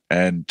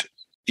 And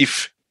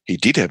if he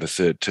did have a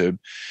third term,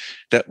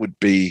 that would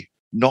be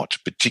not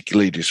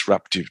particularly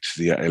disruptive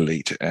to the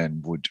elite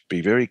and would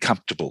be very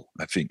comfortable,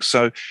 I think.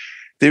 So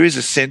there is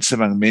a sense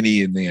among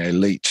many in the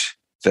elite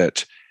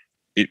that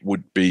it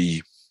would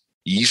be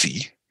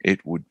easy, it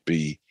would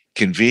be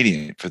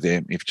convenient for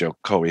them if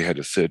Jokowi had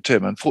a third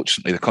term.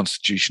 Unfortunately, the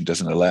Constitution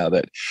doesn't allow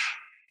that.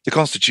 The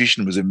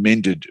Constitution was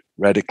amended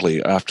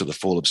radically after the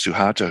fall of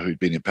Suharto, who'd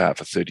been in power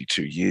for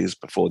 32 years.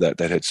 Before that,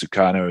 they had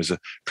Sukarno as a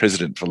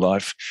president for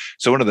life.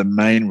 So one of the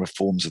main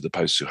reforms of the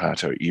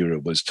post-Suharto era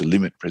was to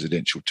limit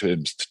presidential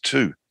terms to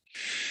 2.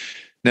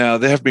 Now,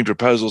 there have been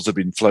proposals that have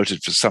been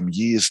floated for some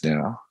years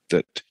now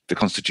that the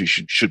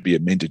Constitution should be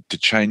amended to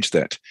change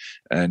that.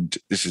 And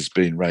this has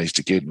been raised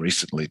again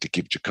recently to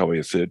give Jokowi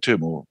a third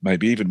term or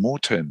maybe even more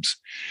terms.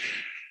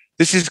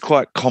 This is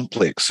quite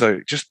complex, so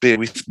just bear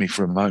with me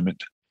for a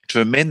moment. To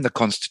amend the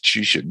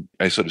Constitution,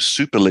 a sort of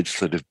super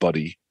legislative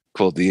body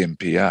called the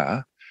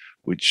MPR,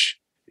 which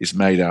is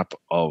made up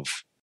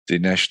of the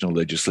National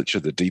Legislature,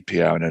 the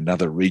DPR, and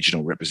another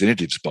regional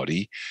representatives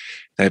body,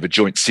 they have a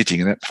joint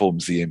sitting and that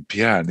forms the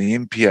MPR. And the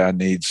MPR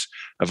needs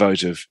a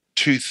vote of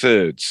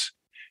 2/3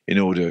 in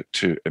order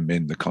to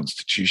amend the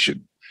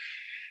Constitution.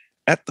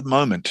 At the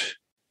moment,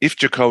 if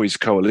Jokowi's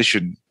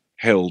coalition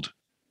held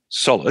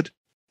solid,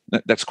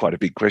 that's quite a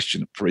big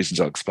question for reasons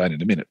I'll explain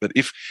in a minute. But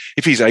if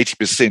he's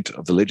 80%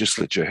 of the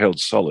legislature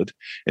held solid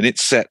and it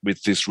sat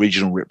with this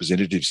regional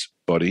representatives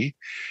body,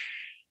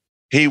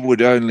 he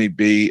would only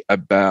be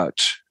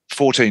about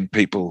 14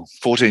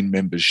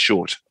 members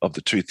short of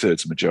the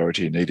 2/3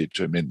 majority needed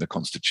to amend the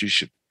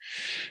Constitution.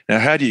 Now,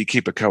 how do you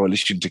keep a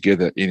coalition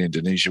together in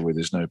Indonesia where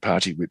there's no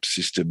party whip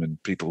system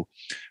and people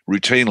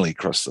routinely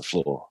cross the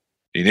floor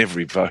in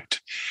every vote?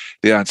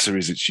 The answer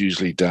is it's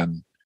usually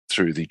done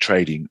through the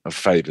trading of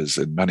favours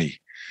and money.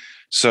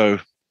 So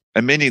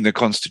amending the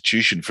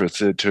Constitution for a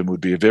third term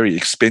would be a very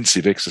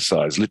expensive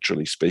exercise,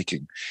 literally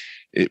speaking.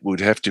 It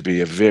would have to be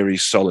a very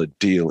solid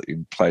deal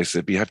in place.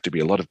 There'd have to be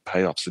a lot of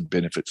payoffs and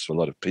benefits for a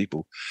lot of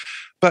people.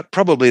 But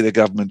probably the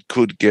government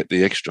could get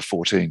the extra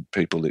 14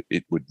 people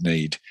it would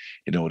need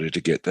in order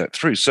to get that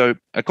through. So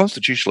a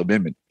constitutional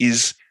amendment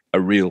is a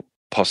real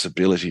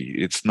possibility.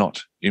 It's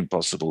not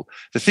impossible.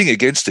 The thing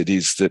against it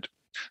is that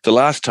the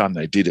last time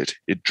they did it,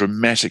 it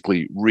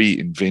dramatically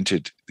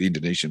reinvented the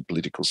Indonesian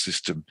political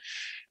system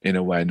in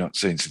a way not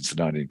seen since the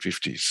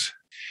 1950s.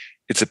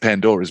 It's a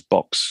Pandora's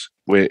box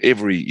where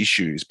every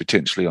issue is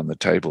potentially on the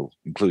table,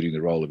 including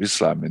the role of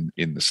Islam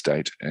in the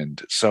state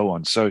and so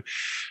on. So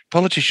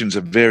politicians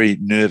are very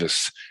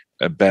nervous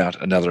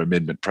about another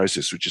amendment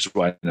process, which is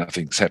why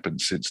nothing's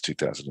happened since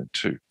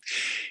 2002.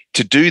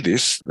 To do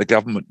this, the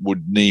government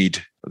would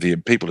need, the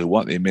people who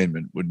want the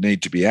amendment would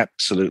need to be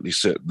absolutely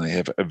certain they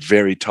have a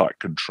very tight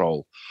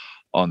control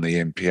on the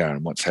MPR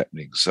and what's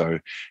happening. So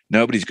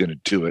nobody's going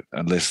to do it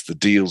unless the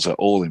deals are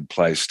all in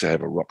place to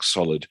have a rock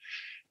solid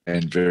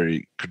and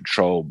very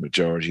controlled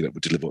majority that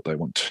would deliver what they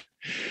want.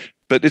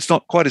 But it's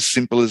not quite as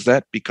simple as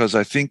that, because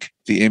I think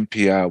the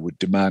MPR would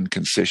demand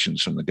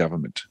concessions from the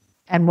government.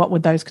 And what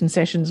would those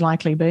concessions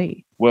likely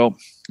be? Well,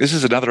 this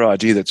is another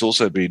idea that's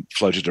also been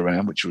floated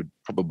around, which would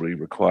probably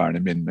require an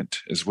amendment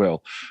as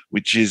well,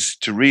 which is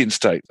to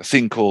reinstate a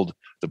thing called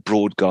the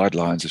Broad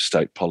Guidelines of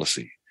State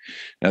Policy.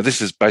 Now,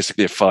 this is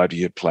basically a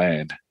 5-year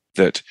plan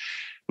that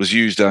was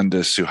used under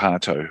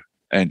Suharto,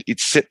 and it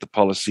set the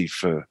policy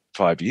for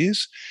 5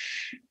 years,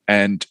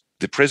 and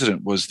the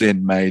president was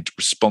then made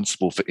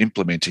responsible for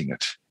implementing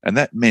it. And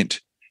that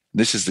meant, and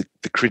this is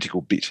the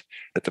critical bit,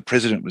 that the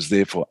president was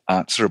therefore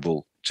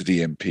answerable to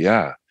the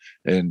MPR,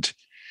 and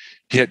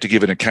he had to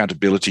give an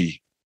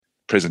accountability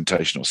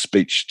presentation or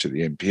speech to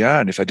the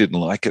NPR, and if they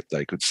didn't like it,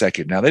 they could sack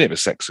him. Now, they never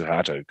sacked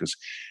Suharto because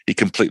he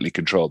completely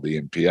controlled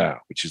the NPR,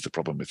 which is the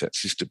problem with that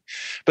system.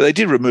 But they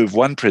did remove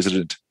one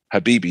president,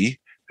 Habibie,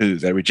 who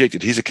they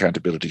rejected his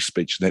accountability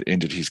speech, and that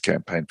ended his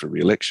campaign for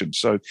re-election.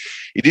 So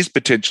it is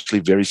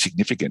potentially very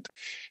significant.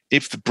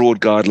 If the broad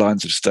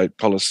guidelines of state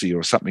policy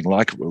or something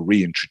like it were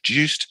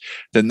reintroduced,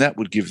 then that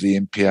would give the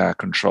NPR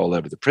control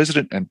over the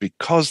president. And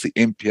because the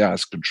NPR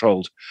is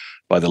controlled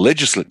by the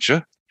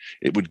legislature,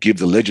 it would give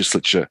the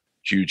legislature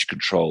huge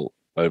control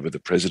over the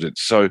president.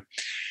 So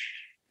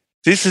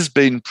this has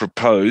been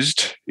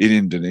proposed in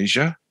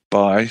Indonesia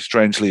by,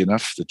 strangely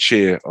enough, the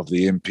chair of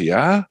the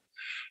NPR,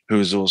 who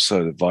is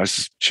also the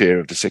vice chair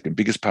of the second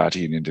biggest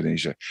party in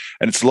Indonesia.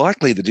 And it's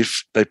likely that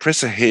if they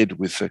press ahead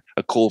with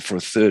a call for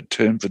a third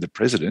term for the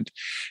president,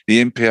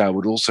 the NPR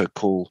would also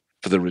call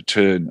for the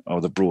return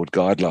of the broad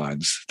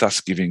guidelines,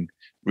 thus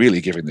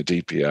really giving the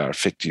DPR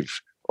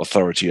effective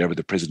authority over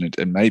the president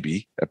and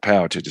maybe a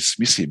power to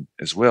dismiss him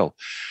as well.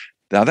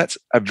 Now, that's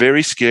a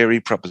very scary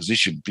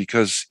proposition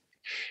because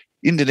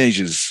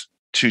Indonesia's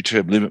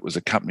two-term limit was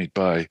accompanied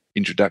by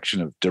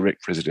introduction of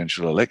direct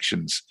presidential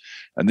elections,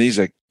 and these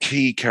are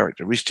key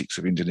characteristics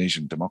of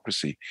Indonesian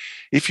democracy.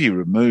 If you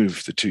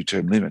remove the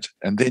two-term limit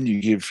and then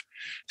you give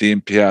the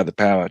NPR the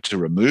power to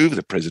remove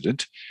the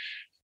president,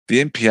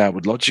 the NPR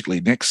would logically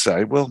next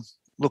say, well,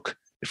 look,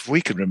 if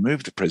we can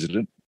remove the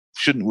president,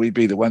 shouldn't we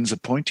be the ones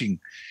appointing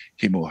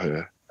him or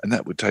her? And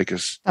that would take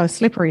us... a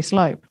slippery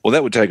slope. Well,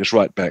 that would take us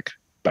right back,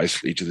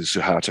 basically, to the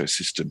Suharto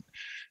system.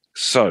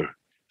 So,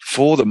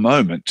 for the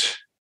moment,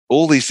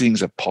 all these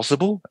things are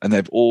possible and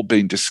they've all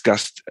been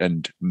discussed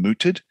and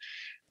mooted.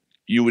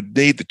 You would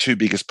need the two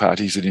biggest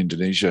parties in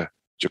Indonesia,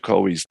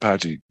 Jokowi's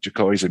party,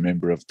 Jokowi's a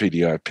member of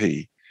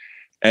PDIP,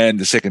 and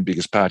the second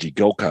biggest party,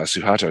 Golkar,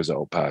 Suharto's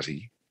old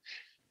party,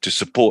 to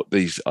support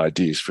these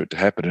ideas for it to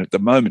happen. And at the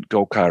moment,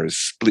 Golkar is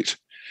split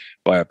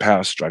by a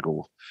power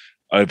struggle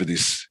over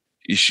this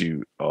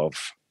issue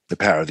of the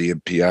power of the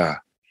NPR.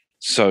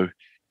 So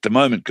the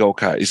moment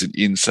Golkar isn't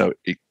in, so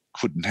it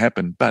couldn't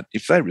happen. But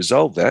if they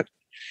resolve that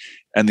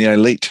and the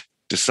elite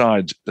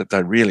decide that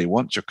they really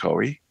want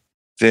Jokowi,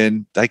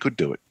 then they could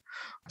do it.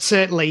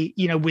 Certainly,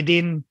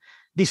 within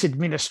this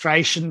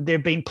administration, there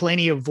have been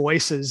plenty of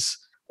voices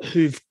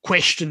who've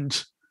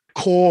questioned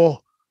core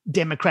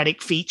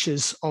democratic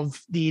features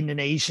of the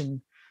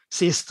Indonesian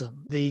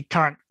system. The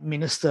current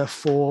Minister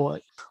for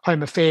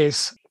Home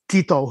Affairs,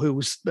 Tito, who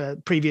was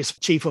the previous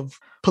chief of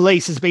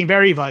police, has been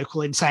very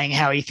vocal in saying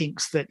how he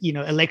thinks that,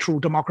 electoral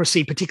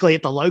democracy, particularly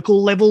at the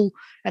local level,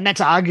 and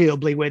that's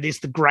arguably where there's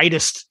the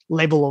greatest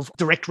level of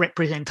direct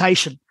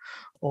representation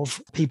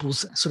of people's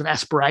sort of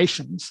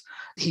aspirations.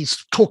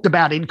 He's talked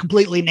about in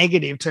completely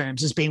negative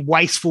terms as being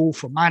wasteful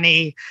for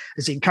money,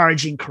 as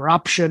encouraging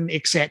corruption,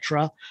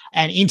 etc.,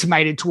 and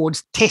intimated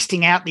towards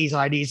testing out these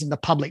ideas in the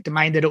public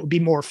domain, that it would be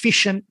more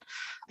efficient,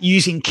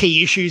 using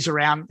key issues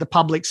around the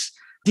public's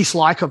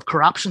dislike of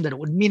corruption, that it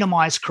would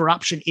minimize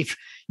corruption if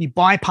you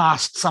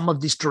bypassed some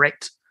of this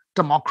direct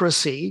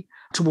democracy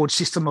towards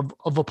system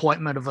of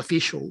appointment of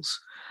officials.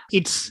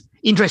 It's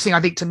interesting,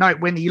 I think, to note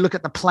when you look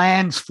at the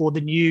plans for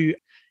the new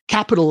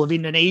capital of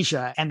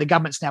Indonesia, and the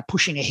government's now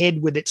pushing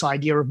ahead with its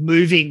idea of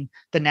moving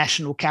the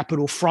national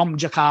capital from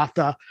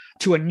Jakarta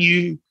to a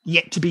new,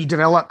 yet to be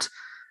developed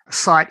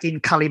site in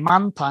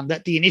Kalimantan,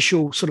 that the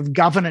initial sort of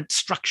governance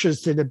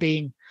structures that are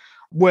being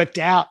worked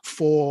out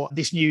for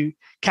this new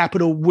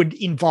capital would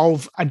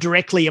involve a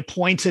directly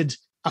appointed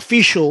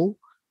official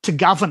to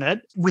govern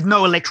it with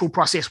no electoral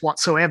process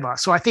whatsoever.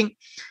 So I think,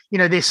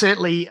 there's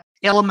certainly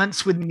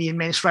elements within the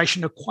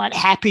administration are quite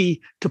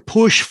happy to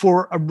push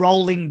for a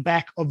rolling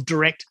back of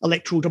direct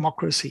electoral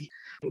democracy.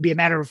 It would be a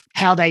matter of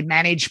how they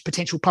manage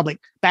potential public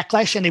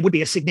backlash, and there would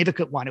be a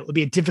significant one. It would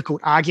be a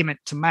difficult argument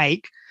to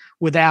make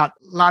without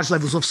large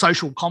levels of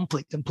social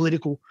conflict and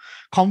political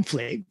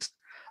conflict.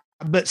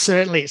 But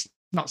certainly it's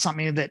not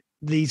something that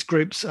these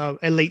groups,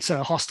 elites,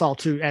 are hostile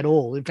to at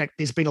all. In fact,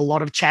 there's been a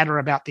lot of chatter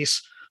about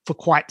this for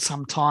quite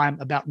some time,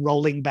 about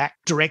rolling back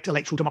direct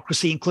electoral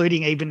democracy,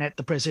 including even at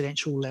the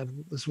presidential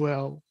level as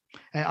well.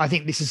 And I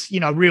think this is,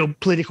 a real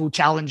political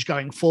challenge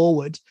going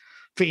forward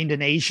for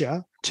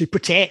Indonesia to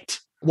protect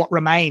what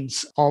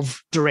remains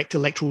of direct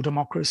electoral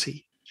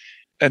democracy.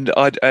 And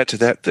I'd add to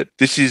that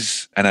this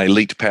is an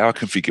elite power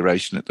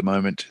configuration at the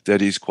moment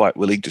that is quite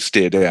willing to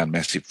stare down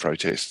massive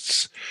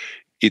protests.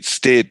 It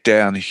stared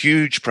down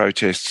huge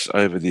protests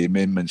over the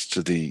amendments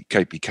to the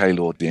KPK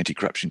law, the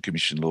Anti-Corruption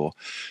Commission law,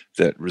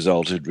 that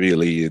resulted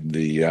really in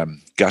the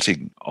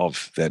gutting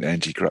of that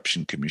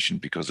Anti-Corruption Commission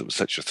because it was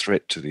such a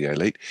threat to the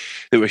elite.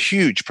 There were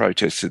huge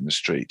protests in the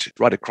street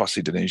right across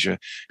Indonesia.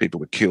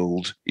 People were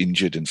killed,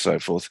 injured, and so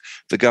forth.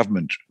 The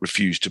government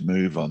refused to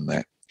move on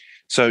that.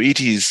 So it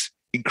is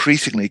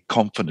increasingly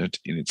confident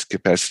in its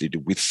capacity to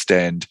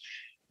withstand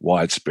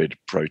widespread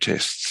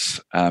protests.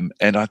 And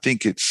I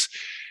think it's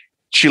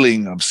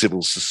chilling of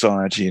civil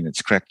society and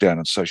its crackdown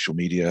on social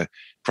media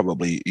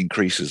probably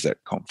increases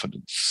that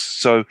confidence.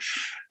 So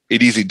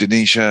it is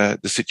Indonesia.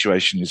 The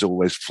situation is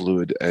always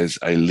fluid as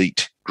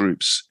elite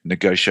groups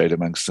negotiate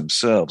amongst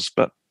themselves.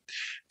 But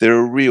there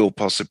are real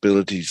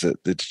possibilities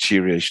that the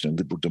deterioration of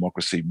Liberal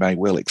democracy may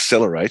well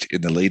accelerate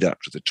in the lead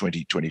up to the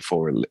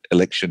 2024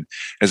 election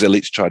as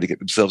elites try to get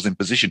themselves in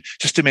position.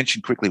 Just to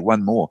mention quickly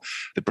one more,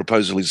 the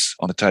proposal is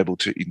on the table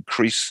to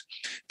increase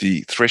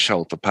the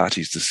threshold for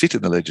parties to sit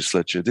in the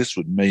legislature. This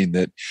would mean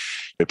that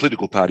a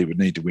political party would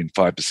need to win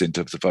 5%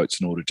 of the votes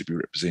in order to be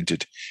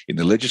represented in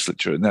the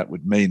legislature, and that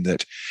would mean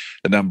that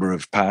the number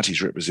of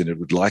parties represented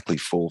would likely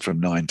fall from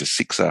 9 to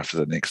 6 after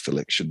the next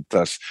election,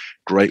 thus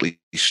greatly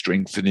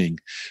strengthening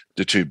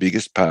the two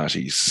biggest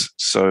parties.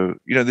 So,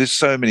 there's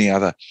so many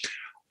other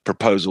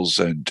proposals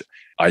and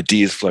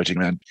ideas floating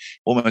around,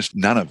 almost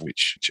none of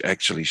which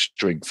actually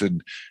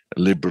strengthen a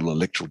liberal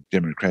electoral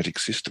democratic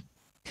system.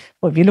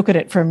 Well, if you look at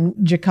it from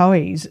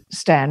Jokowi's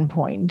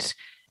standpoint,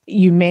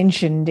 you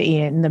mentioned,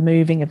 Ian, the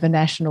moving of the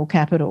national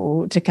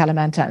capital to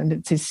Kalimantan.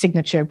 It's his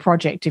signature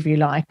project, if you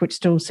like, which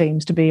still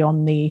seems to be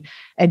on the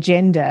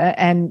agenda.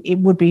 And it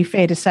would be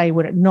fair to say,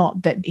 would it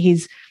not, that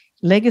his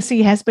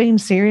legacy has been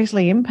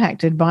seriously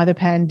impacted by the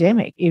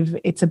pandemic. If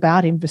it's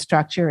about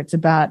infrastructure, it's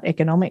about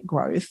economic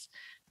growth,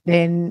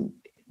 then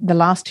the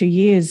last 2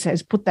 years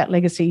has put that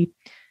legacy,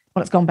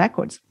 well, it's gone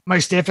backwards.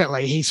 Most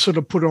definitely. He's sort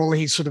of put all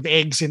his sort of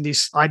eggs in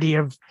this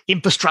idea of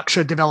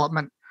infrastructure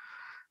development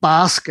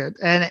basket,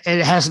 and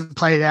it hasn't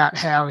played out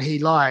how he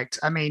liked.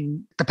 I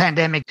mean, the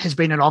pandemic has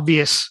been an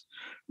obvious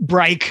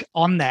break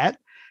on that,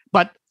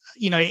 but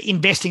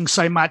investing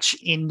so much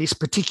in this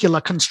particular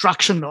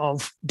construction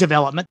of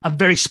development, a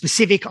very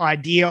specific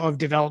idea of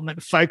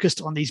development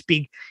focused on these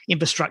big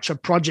infrastructure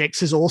projects,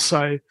 has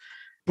also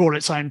brought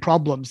its own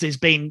problems. There's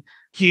been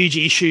huge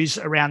issues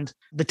around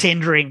the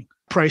tendering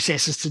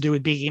processes to do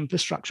with big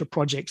infrastructure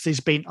projects. There's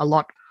been a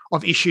lot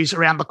of issues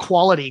around the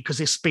quality, because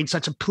there's been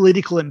such a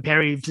political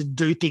imperative to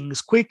do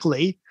things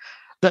quickly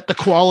that the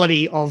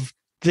quality of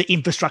the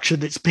infrastructure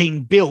that's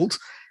being built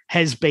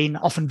has been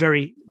often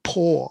very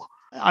poor.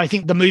 I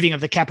think the moving of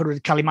the capital to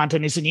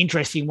Kalimantan is an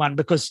interesting one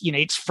because,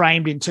 it's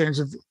framed in terms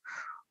of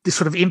this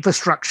sort of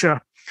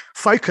infrastructure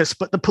focus,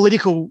 but the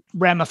political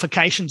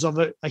ramifications of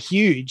it are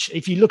huge.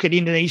 If you look at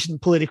Indonesian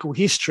political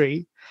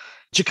history,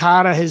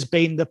 Jakarta has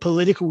been the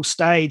political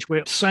stage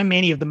where so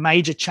many of the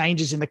major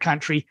changes in the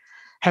country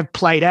have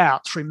played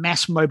out through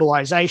mass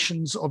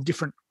mobilizations of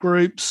different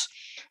groups,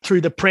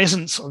 through the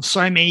presence of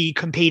so many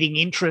competing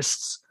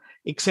interests,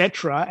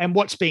 etc. And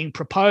what's being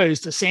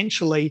proposed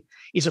essentially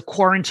is a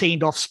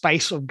quarantined off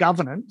space of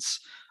governance,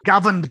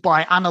 governed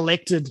by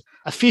unelected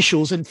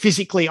officials and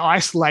physically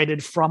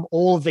isolated from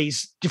all of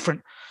these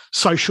different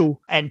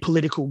social and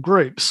political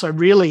groups. So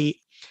really,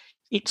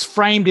 it's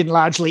framed in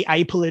largely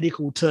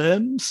apolitical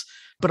terms,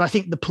 but I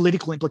think the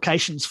political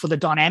implications for the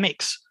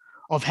dynamics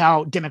of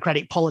how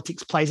democratic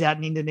politics plays out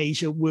in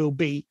Indonesia will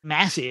be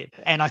massive.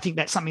 And I think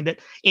that's something that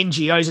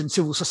NGOs and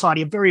civil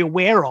society are very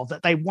aware of,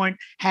 that they won't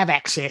have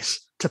access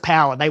to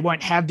power. They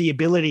won't have the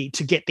ability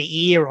to get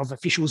the ear of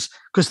officials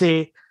because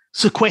they're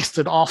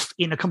sequestered off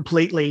in a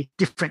completely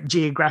different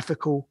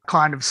geographical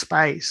kind of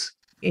space.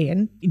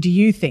 Ian, do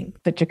you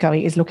think that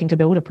Jokowi is looking to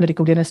build a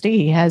political dynasty?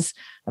 He has,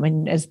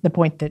 as the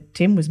point that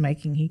Tim was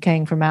making, he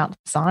came from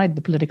outside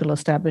the political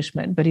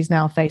establishment, but he's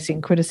now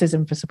facing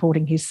criticism for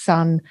supporting his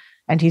son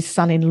and his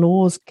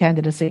son-in-law's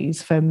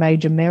candidacies for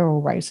major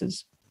mayoral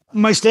races.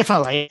 Most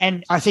definitely.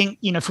 And I think,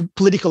 for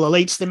political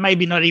elites, they're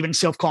maybe not even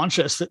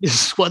self-conscious that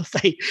this is what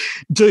they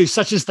do,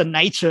 such as the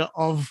nature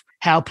of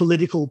how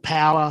political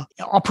power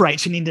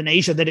operates in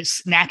Indonesia, that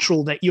it's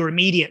natural that your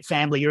immediate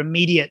family, your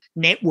immediate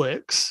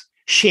networks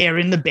share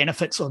in the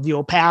benefits of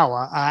your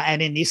power.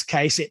 And in this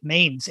case, it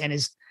means and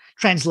is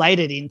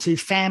translated into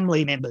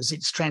family members.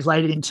 It's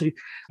translated into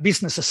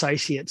business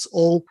associates,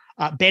 all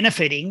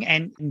benefiting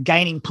and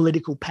gaining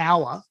political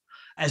power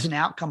as an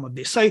outcome of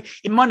this. So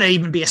it might not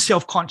even be a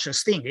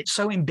self-conscious thing. It's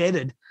so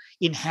embedded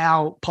in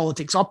how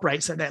politics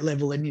operates at that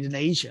level in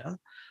Indonesia.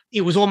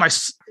 It would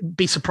almost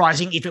be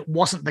surprising if it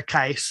wasn't the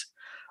case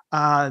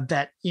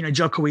that,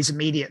 Jokowi's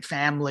immediate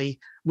family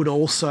would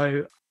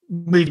also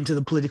move into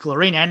the political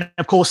arena. And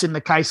of course, in the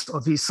case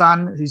of his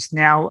son, who's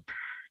now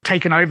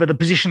taken over the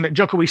position that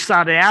Jokowi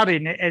started out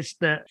in as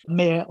the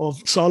mayor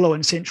of Solo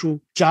in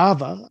central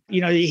Java,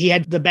 he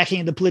had the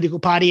backing of the political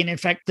party. And in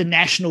fact, the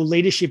national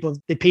leadership of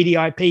the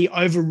PDIP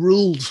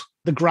overruled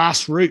the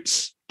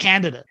grassroots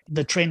candidate.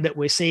 The trend that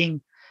we're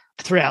seeing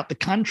throughout the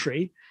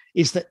country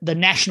is that the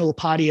national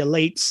party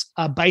elites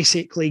are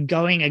basically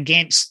going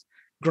against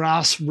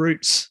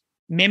grassroots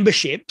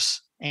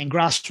memberships and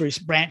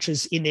grassroots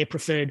branches in their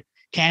preferred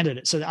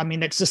candidate. So,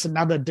 that's just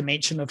another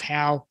dimension of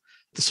how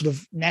the sort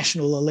of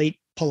national elite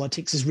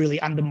politics is really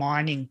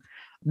undermining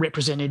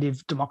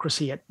representative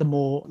democracy at the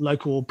more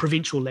local or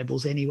provincial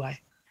levels anyway.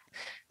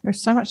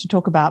 There's so much to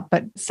talk about,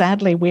 but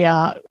sadly we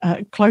are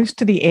close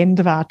to the end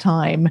of our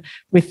time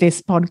with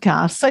this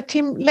podcast. So,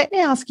 Tim, let me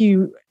ask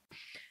you,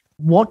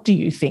 what do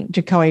you think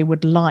Jokowi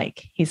would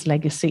like his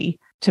legacy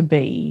to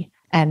be?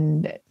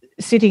 And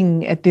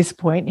sitting at this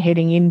point,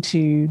 heading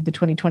into the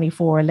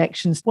 2024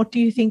 elections, what do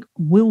you think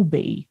will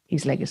be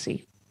his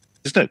legacy?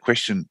 There's no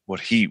question what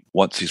he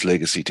wants his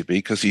legacy to be,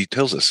 because he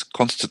tells us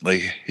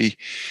constantly he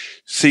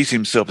sees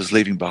himself as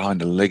leaving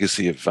behind a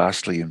legacy of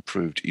vastly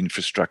improved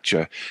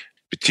infrastructure,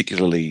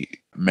 particularly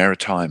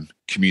maritime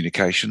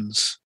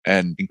communications,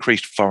 and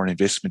increased foreign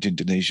investment in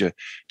Indonesia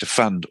to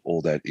fund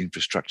all that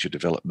infrastructure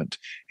development.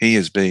 He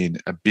has been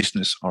a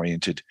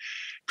business-oriented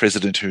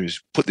president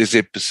who's put this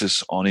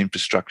emphasis on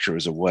infrastructure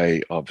as a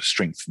way of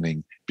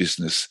strengthening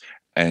business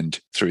and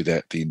through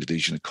that the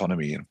Indonesian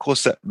economy. And of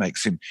course, that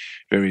makes him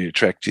very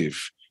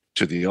attractive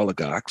to the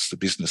oligarchs, the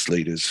business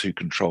leaders who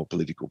control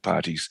political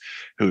parties,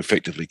 who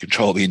effectively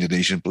control the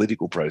Indonesian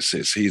political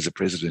process. He is a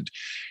president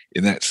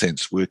in that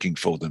sense working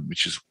for them,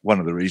 which is one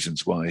of the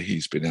reasons why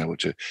he's been able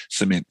to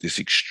cement this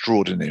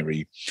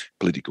extraordinary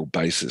political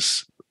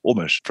basis,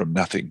 almost from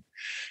nothing,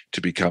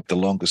 to become the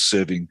longest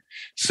serving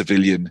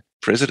civilian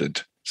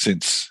president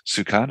since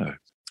Sukarno.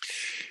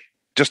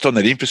 Just on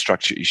that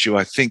infrastructure issue,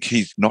 I think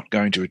he's not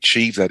going to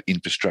achieve that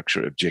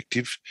infrastructure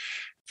objective.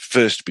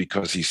 First,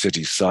 because he set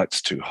his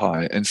sights too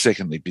high, and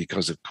secondly,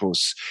 because, of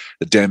course,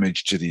 the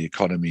damage to the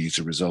economy as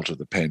a result of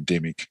the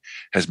pandemic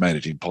has made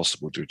it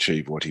impossible to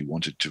achieve what he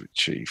wanted to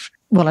achieve.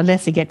 Well,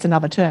 unless he gets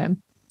another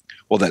term.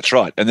 Well, that's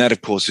right. And that,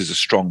 of course, is a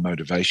strong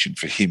motivation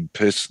for him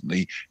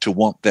personally to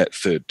want that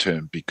third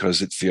term,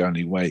 because it's the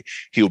only way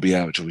he'll be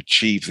able to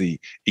achieve the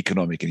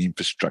economic and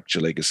infrastructure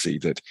legacy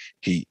that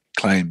he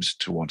claims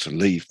to want to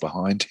leave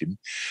behind him.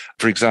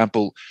 For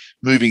example,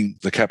 moving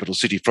the capital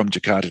city from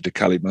Jakarta to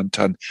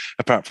Kalimantan,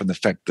 apart from the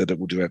fact that it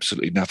will do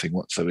absolutely nothing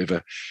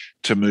whatsoever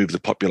to move the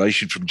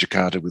population from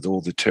Jakarta with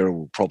all the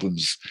terrible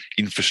problems,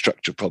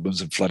 infrastructure problems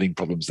and flooding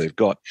problems they've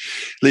got,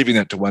 leaving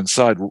that to one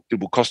side,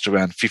 it will cost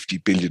around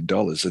 $50 billion,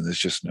 and there's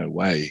just no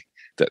way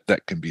that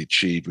that can be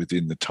achieved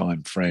within the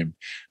time frame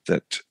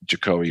that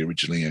Jokowi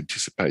originally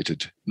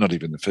anticipated, not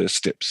even the first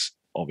steps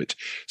of it.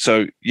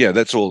 So, yeah,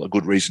 that's all a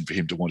good reason for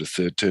him to want a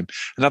third term.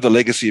 Another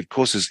legacy, of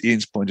course, as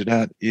Ian's pointed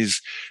out,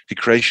 is the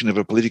creation of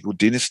a political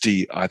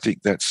dynasty. I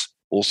think that's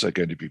also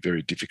going to be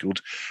very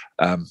difficult.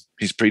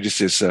 His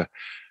predecessor,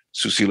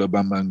 Susilo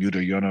Bambang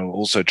Yudhoyono,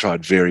 also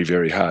tried very,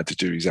 very hard to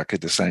do exactly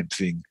the same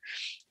thing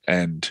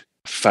and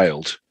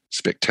failed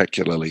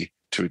spectacularly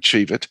to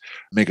achieve it.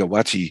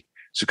 Megawati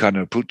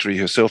Sukarno Putri,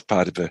 herself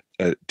part of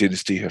a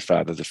dynasty, her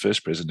father, the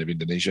first president of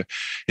Indonesia,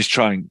 is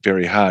trying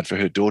very hard for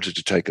her daughter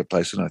to take her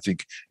place. And I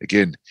think,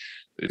 again,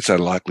 it's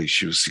unlikely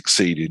she will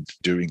succeed in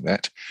doing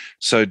that.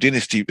 So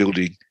dynasty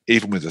building,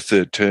 even with a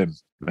third term,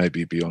 may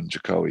be beyond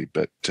Jokowi,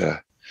 but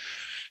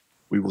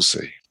we will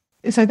see.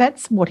 So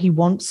that's what he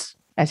wants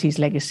as his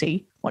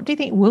legacy. What do you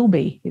think will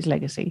be his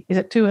legacy? Is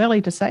it too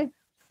early to say?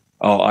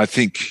 Oh, I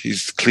think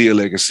his clear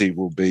legacy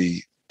will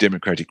be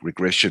democratic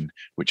regression,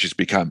 which has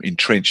become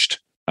entrenched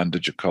under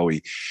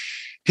Jokowi.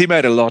 He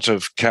made a lot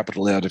of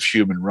capital out of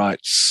human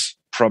rights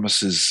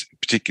promises,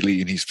 particularly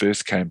in his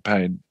first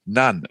campaign,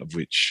 none of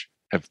which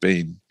have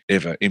been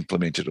ever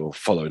implemented or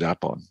followed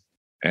up on.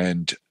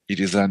 And it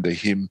is under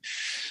him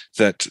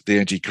that the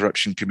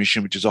Anti-Corruption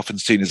Commission, which is often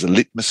seen as a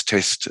litmus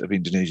test of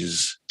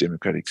Indonesia's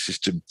democratic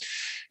system,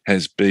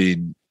 has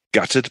been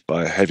gutted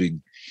by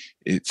having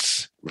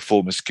its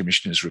reformist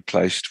commissioners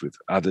replaced with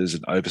others,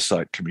 an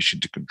oversight commission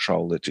to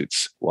control that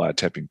its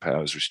wiretapping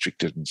powers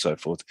restricted and so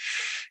forth.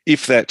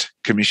 If that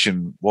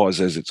commission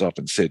was, as it's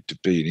often said, to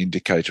be an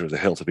indicator of the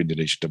health of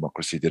Indonesian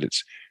democracy,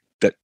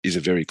 that is a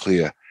very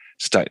clear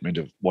statement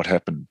of what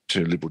happened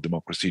to liberal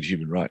democracy and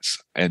human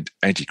rights and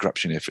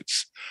anti-corruption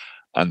efforts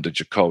under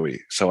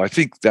Jokowi. So I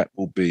think that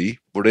will be,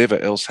 whatever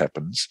else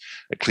happens,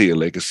 a clear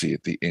legacy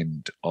at the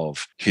end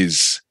of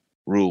his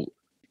rule.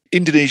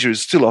 Indonesia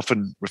is still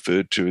often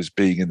referred to as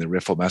being in the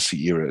Reformasi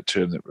era, a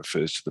term that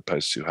refers to the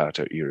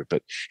post-Suharto era,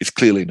 but it's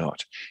clearly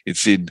not.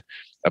 It's in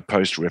a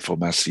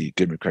post-Reformasi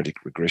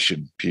democratic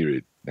regression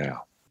period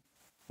now.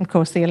 Of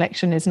course, the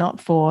election is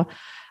not for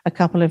a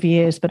couple of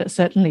years, but it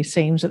certainly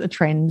seems that the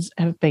trends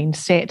have been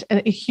set.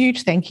 A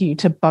huge thank you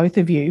to both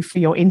of you for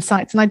your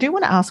insights. And I do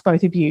want to ask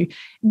both of you,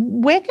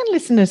 where can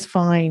listeners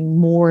find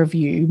more of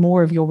you,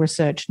 more of your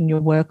research and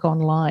your work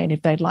online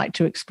if they'd like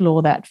to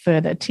explore that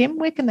further? Tim,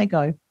 where can they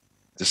go?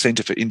 The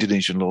Centre for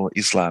Indonesian Law,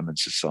 Islam and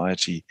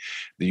Society,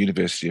 the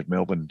University of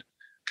Melbourne.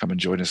 Come and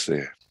join us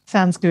there.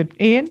 Sounds good.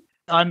 Ian?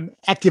 I'm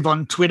active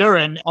on Twitter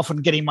and often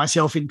getting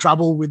myself in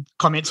trouble with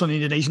comments on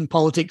Indonesian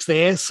politics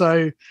there.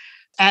 So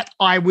at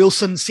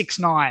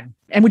iWilson69.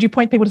 And would you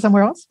point people to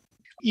somewhere else?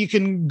 You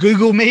can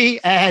Google me,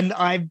 and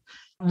I've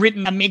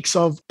written a mix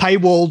of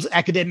paywalled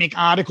academic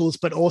articles,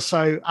 but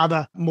also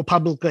other more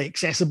publicly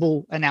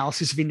accessible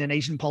analysis of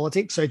Indonesian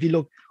politics. So if you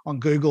look on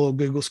Google or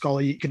Google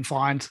Scholar, you can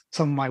find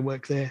some of my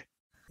work there.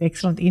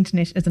 Excellent. The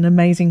internet is an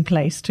amazing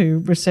place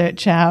to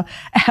research our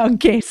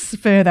guests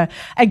further.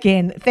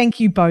 Again, thank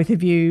you both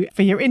of you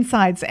for your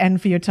insights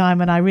and for your time.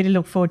 And I really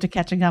look forward to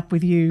catching up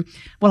with you,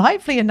 well,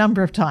 hopefully a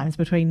number of times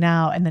between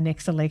now and the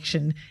next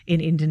election in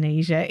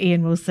Indonesia.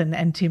 Ian Wilson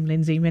and Tim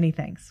Lindsay, many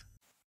thanks.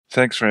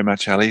 Thanks very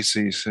much, Ali.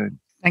 See you soon.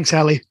 Thanks,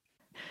 Ali.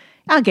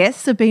 Our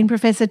guests have been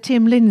Professor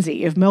Tim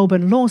Lindsay of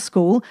Melbourne Law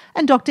School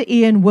and Dr.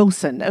 Ian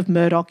Wilson of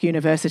Murdoch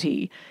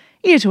University.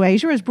 Ear to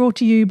Asia is brought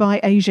to you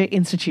by Asia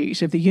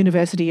Institute of the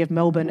University of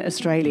Melbourne,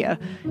 Australia.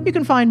 You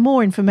can find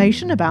more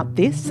information about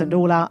this and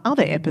all our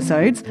other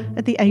episodes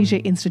at the Asia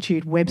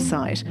Institute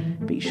website.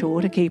 Be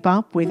sure to keep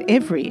up with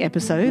every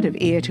episode of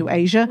Ear to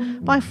Asia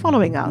by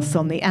following us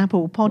on the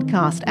Apple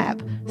Podcast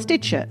app,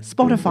 Stitcher,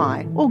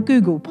 Spotify or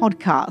Google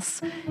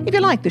Podcasts. If you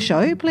like the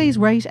show, please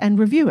rate and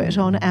review it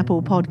on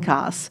Apple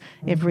Podcasts.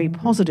 Every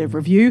positive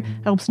review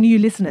helps new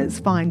listeners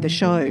find the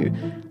show.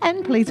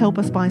 And please help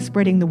us by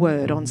spreading the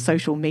word on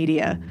social media.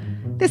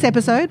 This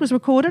episode was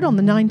recorded on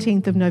the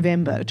 19th of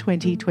November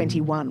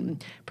 2021.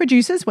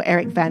 Producers were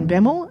Eric Van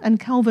Bemmel and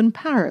Calvin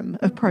Parham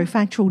of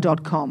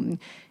profactual.com.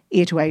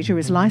 Ear to Asia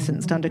is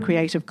licensed under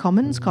Creative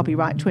Commons,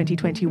 copyright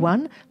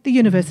 2021, the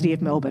University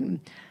of Melbourne.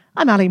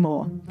 I'm Ali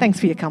Moore. Thanks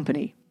for your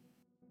company.